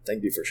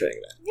 Thank you for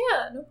sharing that.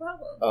 Yeah, no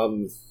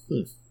problem.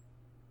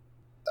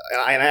 And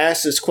I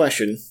asked this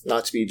question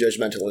not to be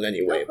judgmental in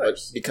any way, but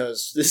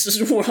because this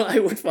is what I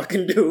would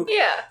fucking do.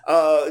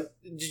 Yeah.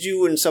 Did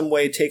you in some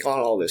way take on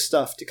all this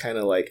stuff to kind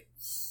of like,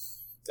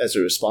 as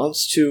a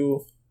response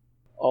to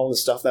all the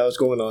stuff that was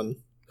going on?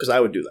 Because I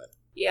would do that.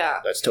 Yeah.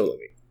 That's totally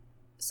me.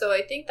 So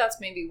I think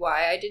that's maybe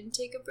why I didn't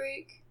take a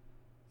break.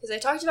 Because I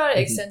talked about it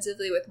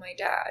extensively with my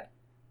dad.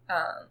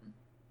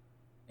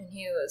 And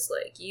he was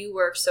like, you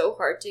worked so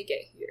hard to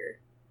get here.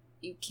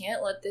 You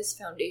can't let this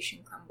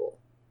foundation crumble.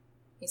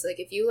 He's like,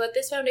 if you let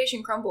this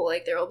foundation crumble,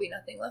 like, there will be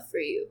nothing left for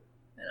you.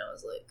 And I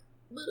was like,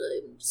 but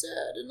I'm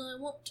sad and I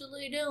want to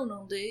lay down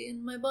all day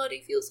and my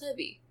body feels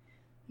heavy.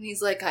 And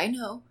he's like, I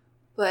know.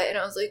 And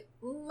I was like,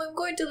 I'm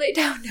going to lay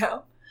down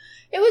now.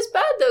 It was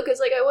bad, though, because,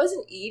 like, I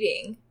wasn't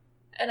eating.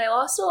 And I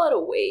lost a lot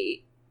of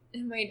weight.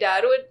 And my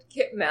dad would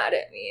get mad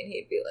at me and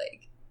he'd be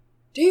like,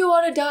 do you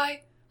want to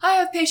die? I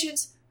have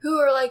patients who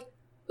are, like,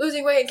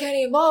 losing weight and can't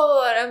eat, blah, blah,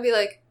 blah. And I'd be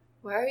like,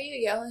 why are you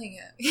yelling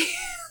at me?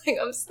 Like,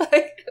 I'm just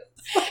like...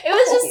 It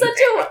was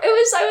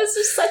just I was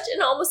just such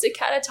an almost a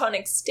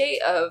catatonic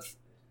state of,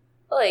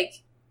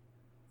 like,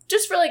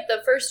 just for, like,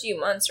 the first few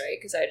months, right?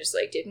 Because I just,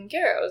 like, didn't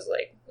care. I was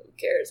like, who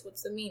cares?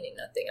 What's the meaning?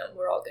 Nothing.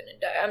 We're all gonna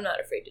die. I'm not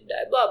afraid to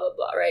die. Blah, blah,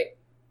 blah, right?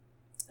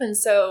 And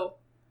so,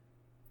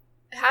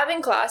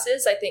 having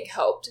classes, I think,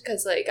 helped.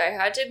 Because, like, I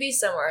had to be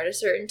somewhere at a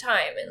certain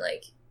time. And,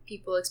 like,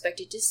 people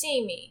expected to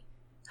see me.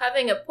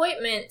 Having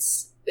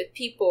appointments with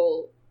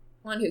people,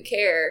 one who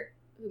care,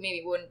 who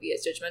maybe wouldn't be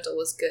as judgmental,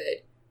 was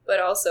good. But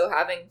also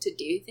having to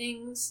do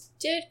things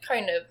did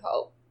kind of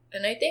help.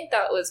 And I think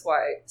that was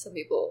why some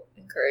people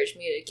encouraged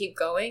me to keep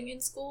going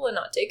in school and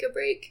not take a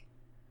break.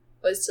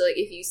 Was to, like,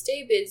 if you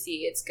stay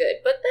busy, it's good.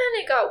 But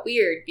then it got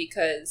weird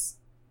because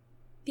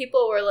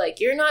people were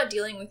like, you're not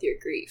dealing with your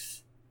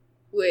grief.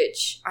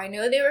 Which, I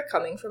know they were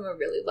coming from a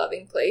really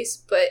loving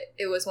place, but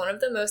it was one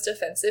of the most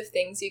offensive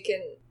things you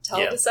can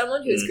tell to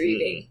someone who's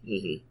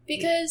grieving.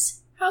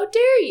 Because, how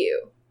dare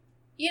you?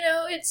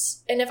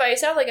 And if I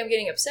sound like I'm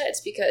getting upset,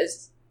 it's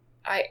because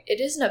it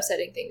is an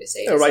upsetting thing to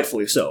say. Yeah,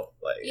 rightfully so.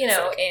 Like,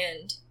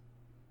 and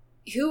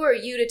who are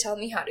you to tell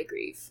me how to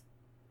grieve?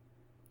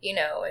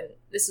 And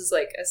this is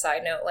like a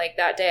side note, like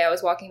that day I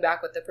was walking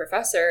back with the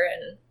professor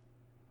and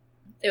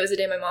it was the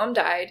day my mom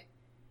died.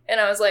 And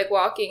I was like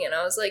walking and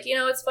I was like,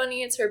 it's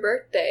funny, it's her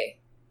birthday.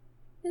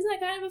 Isn't that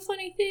kind of a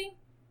funny thing?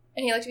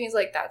 And he looked at me, he's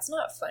like, that's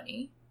not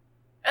funny.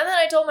 And then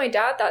I told my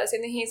dad that, the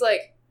same thing. He's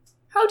like,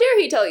 how dare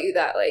he tell you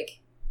that? Like,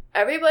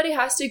 everybody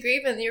has to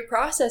grieve and you're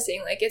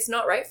processing. Like, it's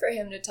not right for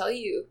him to tell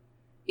you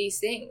these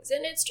things.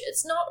 And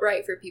it's not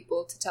right for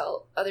people to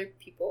tell other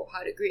people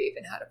how to grieve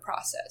and how to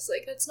process.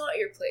 Like, that's not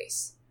your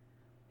place.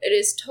 It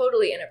is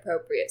totally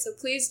inappropriate. So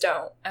please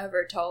don't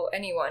ever tell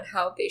anyone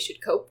how they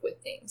should cope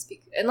with things.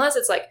 Unless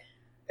it's like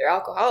they're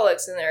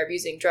alcoholics and they're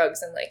abusing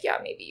drugs, and like, yeah,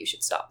 maybe you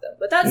should stop them.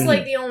 But that's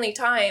like the only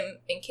time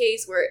in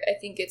case where I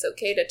think it's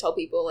okay to tell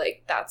people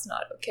like, that's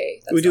not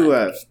okay. That's we do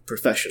have okay.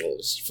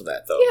 professionals for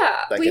that, though.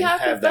 Yeah, that we can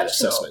have that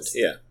assessment.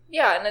 Yeah.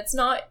 Yeah, and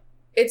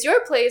it's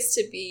your place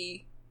to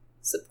be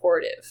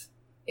supportive.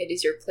 It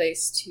is your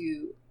place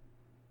to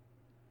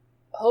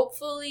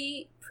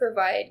hopefully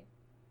provide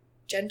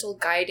gentle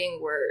guiding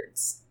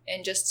words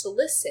and just to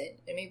listen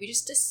and maybe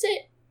just to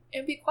sit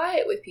and be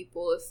quiet with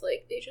people if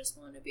like they just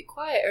want to be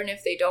quiet, and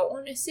if they don't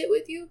want to sit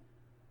with you,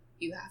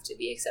 you have to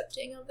be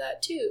accepting of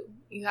that too.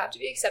 You have to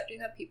be accepting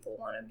that people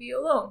want to be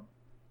alone.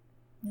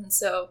 And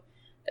so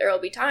there will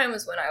be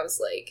times when I was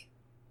like,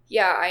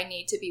 yeah, I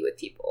need to be with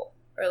people,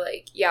 or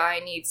like, yeah, I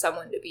need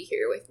someone to be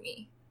here with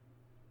me.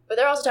 But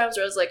there are also times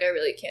where I was like, I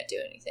really can't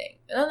do anything.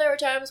 And then there were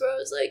times where I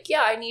was like,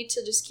 yeah, I need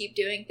to just keep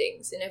doing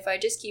things. And if I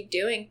just keep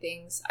doing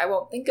things, I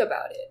won't think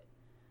about it.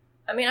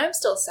 I mean, I'm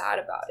still sad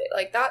about it.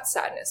 Like, that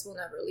sadness will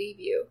never leave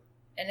you.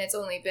 And it's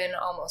only been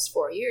almost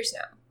 4 years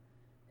now.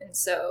 And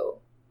so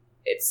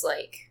it's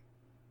like,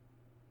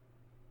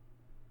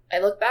 I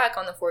look back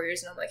on the 4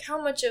 years and I'm like, how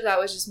much of that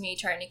was just me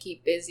trying to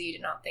keep busy to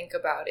not think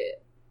about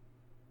it?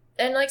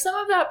 And like, some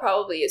of that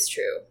probably is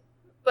true.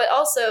 But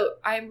also,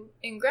 I'm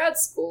in grad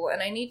school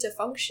and I need to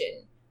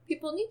function.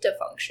 People need to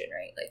function,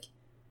 right? Like,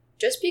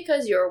 just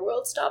because your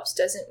world stops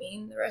doesn't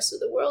mean the rest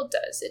of the world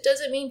does. It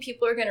doesn't mean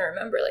people are going to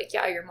remember, like,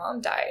 yeah, your mom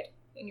died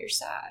and you're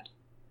sad.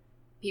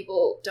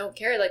 People don't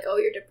care, like, oh,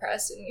 you're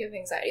depressed and you have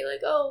anxiety.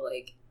 Like, oh,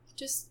 like,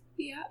 just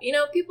be happy. You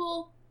know,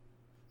 people,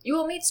 you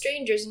will meet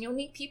strangers and you'll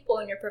meet people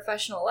in your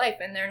professional life,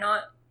 and they're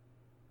not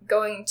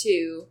going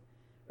to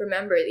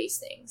remember these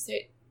things.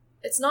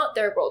 It's not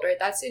their world, right?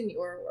 That's in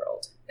your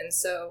world. And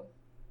so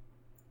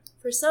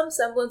for some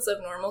semblance of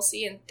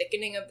normalcy and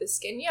thickening of the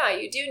skin, yeah,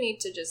 you do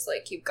need to just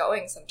like keep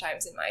going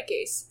sometimes. In my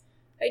case,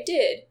 I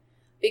did,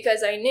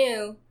 because I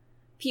knew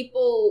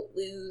people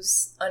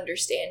lose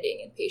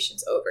understanding and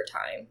patience over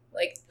time.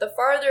 Like, the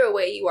farther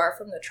away you are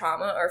from the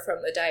trauma or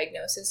from the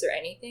diagnosis or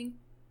anything,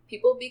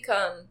 people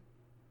become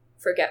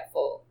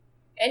forgetful.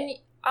 And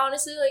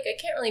honestly, like, I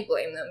can't really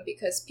blame them,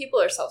 because people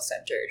are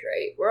self-centered,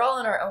 right? We're all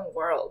in our own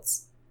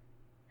worlds.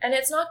 And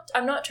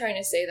I'm not trying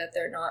to say that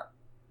they're not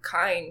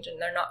kind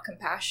and they're not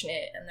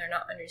compassionate and they're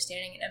not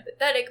understanding and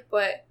empathetic,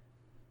 but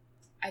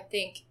I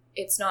think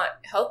it's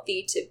not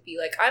healthy to be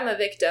like, I'm a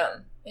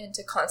victim, and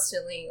to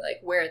constantly like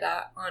wear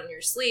that on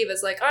your sleeve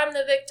as like, I'm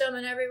the victim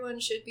and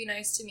everyone should be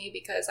nice to me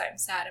because I'm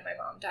sad and my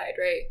mom died,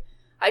 right?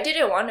 I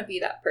didn't want to be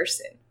that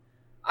person.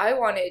 I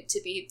wanted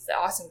to be the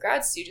awesome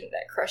grad student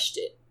that crushed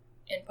it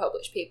and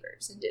published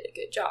papers and did a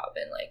good job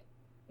and like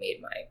made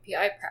my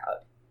PI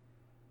proud.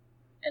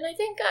 And I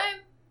think I'm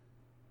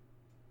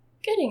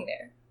getting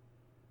there.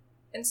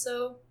 And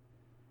so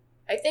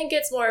I think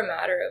it's more a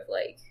matter of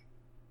like,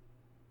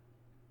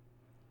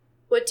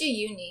 what do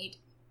you need?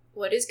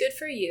 What is good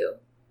for you?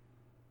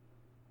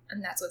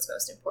 And that's what's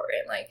most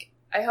important. Like,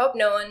 I hope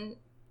no one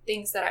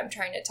thinks that I'm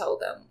trying to tell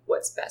them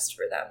what's best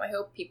for them. I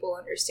hope people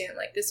understand,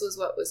 like, this was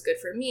what was good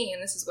for me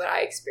and this is what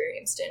I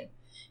experienced. And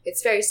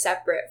it's very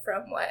separate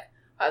from what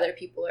other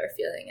people are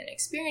feeling and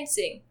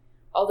experiencing.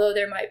 Although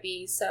there might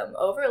be some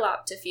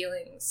overlap to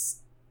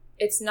feelings,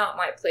 it's not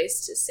my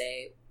place to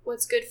say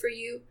what's good for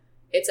you.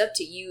 It's up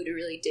to you to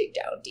really dig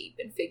down deep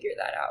and figure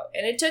that out.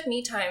 And it took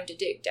me time to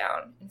dig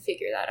down and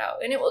figure that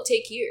out. And it will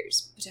take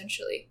years,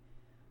 potentially.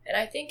 And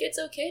I think it's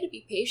okay to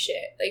be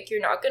patient. Like,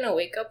 you're not going to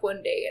wake up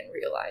one day and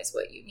realize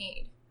what you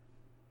need.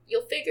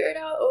 You'll figure it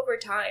out over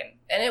time.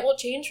 And it will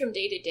change from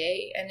day to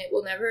day. And it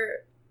will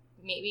never,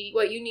 maybe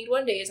what you need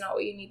one day is not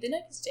what you need the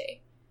next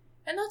day.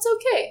 And that's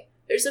okay.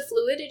 There's a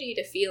fluidity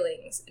to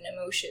feelings and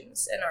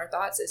emotions and our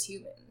thoughts as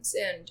humans.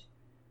 And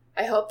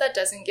I hope that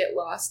doesn't get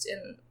lost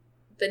in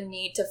the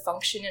need to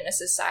function in a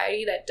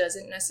society that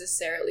doesn't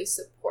necessarily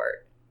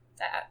support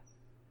that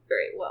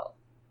very well.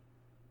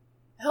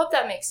 I hope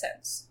that makes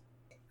sense.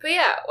 But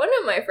yeah, one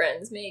of my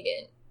friends,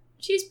 Megan,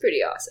 she's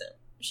pretty awesome.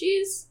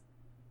 She's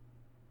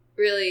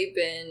really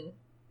been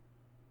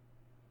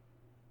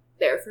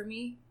there for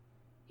me,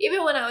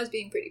 even when I was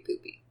being pretty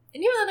poopy.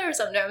 And even though there were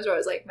some times where I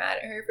was like mad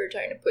at her for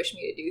trying to push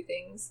me to do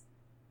things,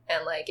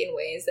 and like in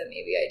ways that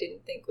maybe I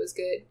didn't think was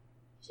good,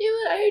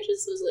 I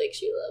just was like,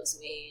 she loves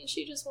me and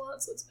she just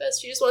wants what's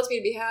best. She just wants me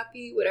to be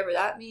happy, whatever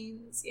that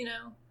means, you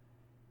know?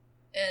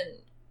 And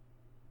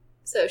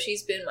so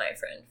she's been my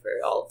friend for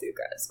all through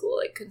grad school,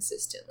 like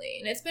consistently.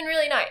 And it's been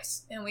really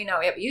nice. And we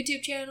have a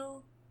YouTube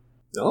channel.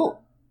 Oh.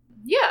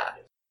 Yeah.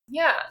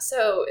 Yeah,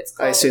 so it's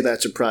called... I say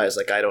that surprised,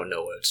 like I don't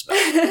know what it's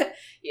about.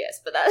 Yes,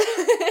 but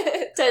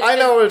that... I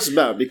know what it's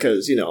about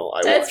because, you know,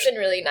 Ted's been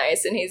really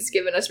nice, and he's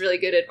given us really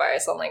good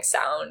advice on, like,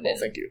 sound and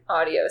thank you.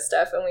 Audio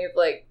stuff, and we've,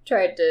 like,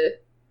 tried to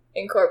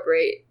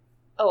incorporate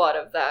a lot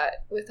of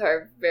that with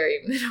our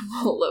very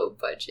minimal, low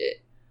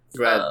budget.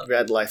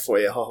 Grad life for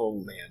you. Oh,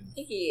 man.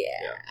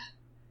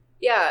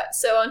 Yeah,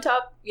 so on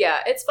top... Yeah,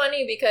 it's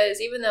funny because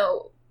even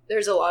though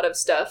there's a lot of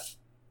stuff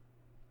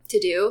to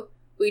do,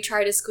 we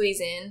try to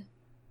squeeze in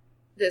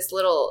this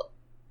little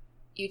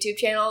YouTube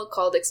channel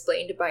called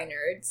Explained by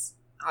Nerds.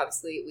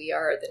 Obviously, we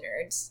are the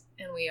nerds,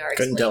 and we are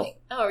Couldn't explaining.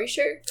 tell. Oh, are you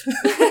sure?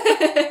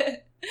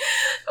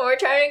 We're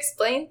trying to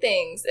explain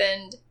things,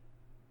 and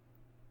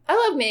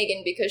I love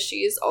Megan because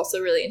she's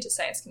also really into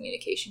science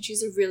communication.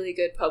 She's a really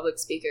good public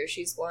speaker.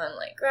 She's won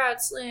like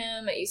Grad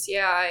Slam at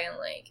UCI and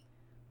like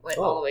went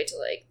all the way to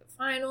like the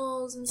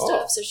finals and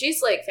stuff. So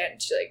she's like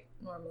she like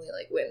normally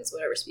like wins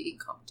whatever speaking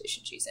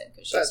competition she's in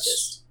because she's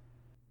just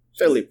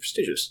fairly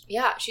prestigious.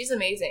 Yeah, she's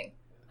amazing.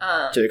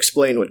 To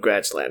explain what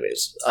Grad Slam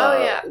is,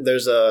 yeah,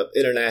 there's a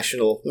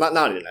international, not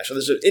international.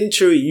 There's an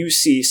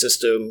inter-UC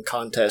system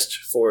contest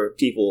for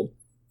people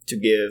to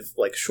give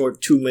like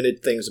short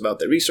 2-minute things about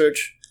their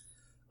research.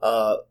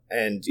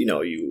 And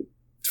you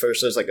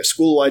first there's like a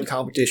school-wide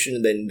competition,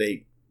 and then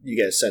you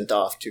get sent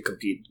off to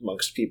compete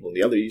amongst people in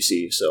the other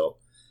UC. So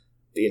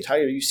the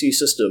entire UC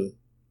system,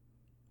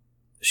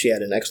 she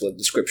had an excellent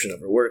description of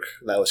her work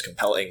that was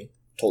compelling,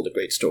 told a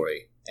great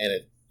story, and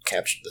it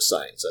captured the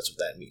science. That's what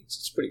that means.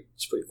 It's pretty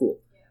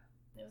cool.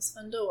 Yeah, it was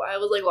fun to. I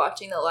was like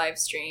watching the live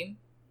stream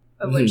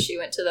of when she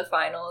went to the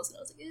finals, and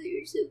I was like, "Oh,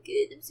 you're so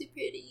good! I'm so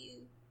proud of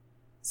you."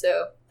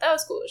 So that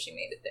was cool that she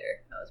made it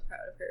there. I was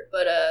proud of her.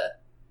 But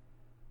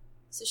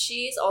so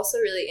she's also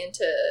really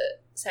into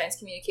science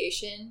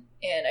communication,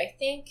 and I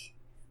think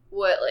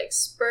what like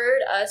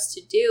spurred us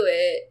to do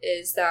it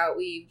is that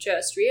we've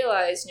just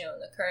realized, in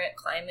the current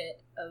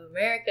climate of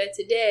America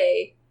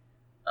today,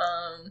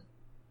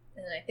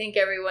 and I think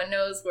everyone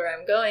knows where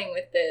I'm going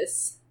with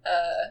this,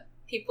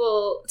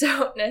 people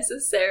don't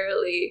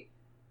necessarily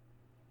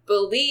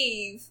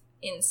believe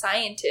in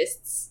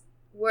scientists'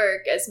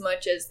 work as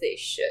much as they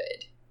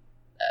should.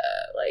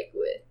 Like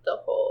with the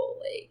whole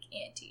like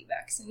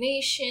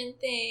anti-vaccination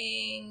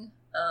thing,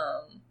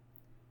 and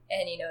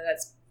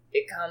that's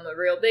become a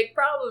real big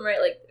problem,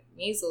 right? Like the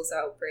measles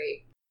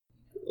outbreak,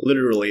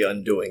 literally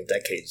undoing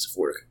decades of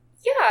work.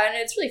 Yeah, and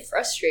it's really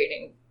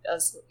frustrating,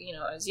 as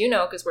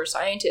because we're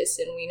scientists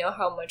and we know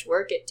how much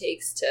work it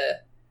takes to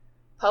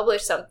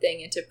publish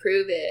something and to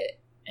prove it,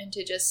 and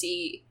to just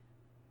see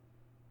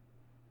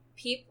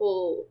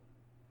people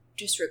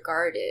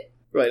disregard it.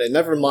 Right, and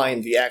never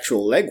mind the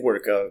actual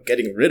legwork of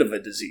getting rid of a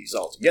disease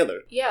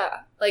altogether. Yeah,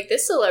 like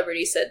this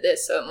celebrity said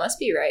this, so it must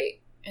be right.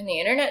 And the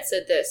internet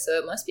said this, so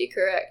it must be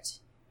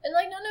correct. And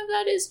like none of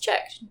that is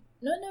checked.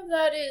 None of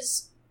that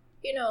is,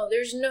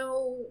 there's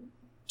no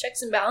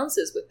checks and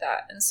balances with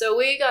that. And so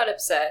we got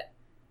upset,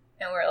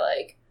 and we're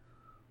like,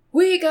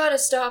 we gotta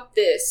stop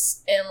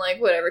this in like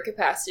whatever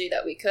capacity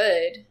that we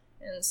could.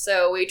 And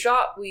so we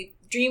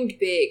dreamed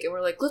big, and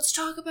we're like, let's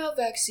talk about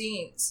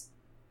vaccines.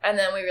 And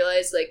then we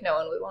realized, like, no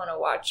one would want to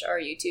watch our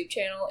YouTube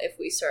channel if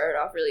we started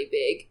off really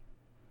big.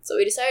 So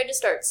we decided to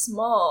start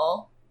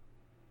small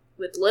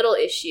with little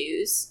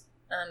issues.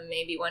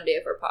 Maybe one day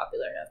if we're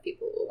popular enough,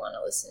 people will want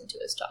to listen to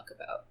us talk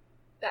about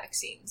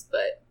vaccines.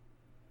 But,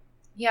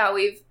 yeah,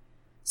 we've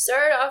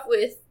started off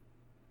with,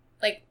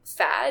 like,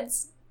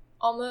 fads,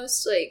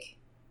 almost, like,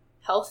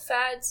 health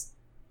fads,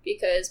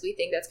 because we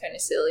think that's kind of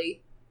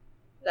silly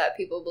that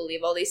people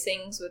believe all these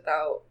things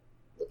without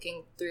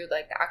looking through,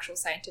 like, the actual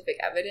scientific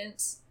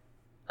evidence.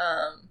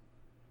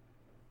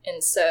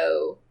 And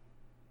so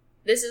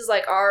this is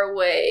like our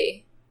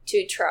way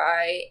to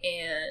try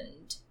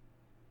and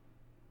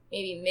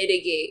maybe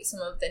mitigate some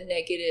of the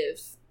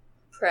negative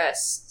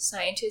press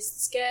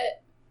scientists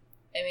get,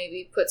 and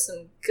maybe put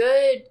some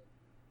good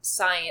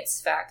science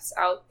facts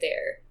out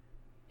there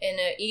in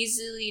an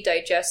easily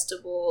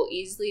digestible,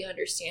 easily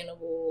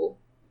understandable,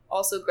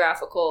 also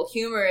graphical,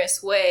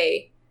 humorous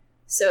way,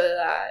 so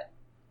that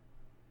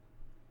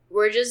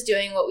we're just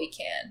doing what we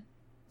can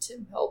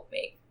to help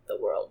make the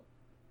world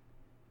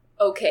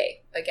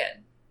okay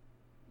again,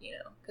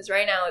 because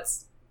right now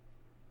it's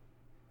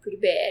pretty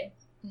bad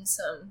in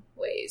some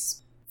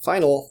ways.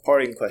 Final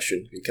parting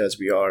question, because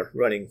we are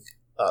running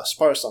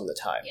sparse on the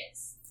time.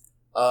 Yes.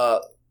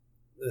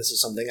 This is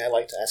something I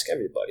like to ask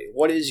everybody.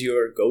 What is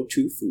your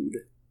go-to food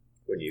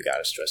when you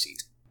gotta stress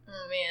eat?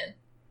 Oh man,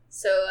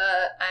 so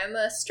I'm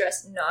a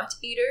stress not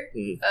eater.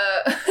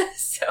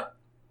 So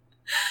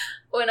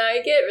when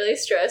I get really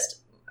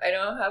stressed, I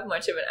don't have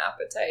much of an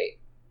appetite,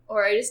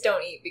 or I just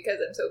don't eat because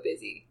I'm so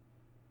busy.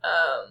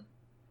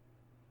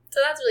 So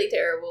that's really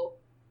terrible.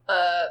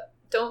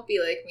 Don't be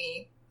like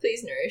me.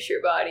 Please nourish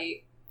your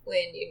body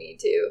when you need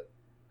to.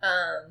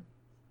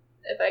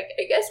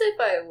 I guess if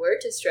I were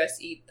to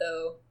stress eat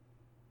though,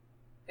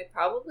 I'd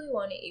probably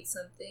want to eat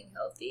something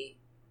healthy,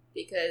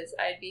 because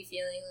I'd be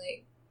feeling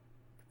like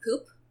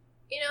poop,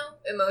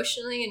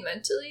 emotionally and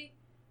mentally.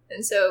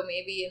 And so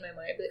maybe in my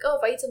mind I'd be like, oh,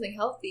 if I eat something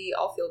healthy,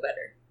 I'll feel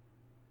better.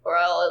 Or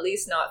I'll at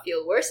least not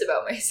feel worse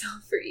about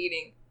myself for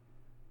eating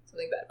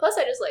something bad. Plus,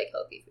 I just like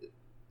healthy food.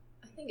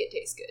 I think it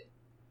tastes good.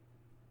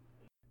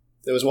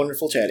 It was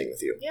wonderful chatting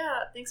with you.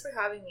 Yeah, thanks for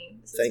having me.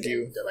 This Thank has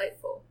you. been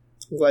delightful.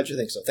 I'm glad you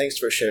think so. Thanks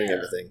for sharing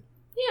everything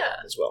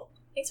Yeah. as well.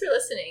 Thanks for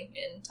listening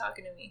and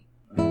talking to me.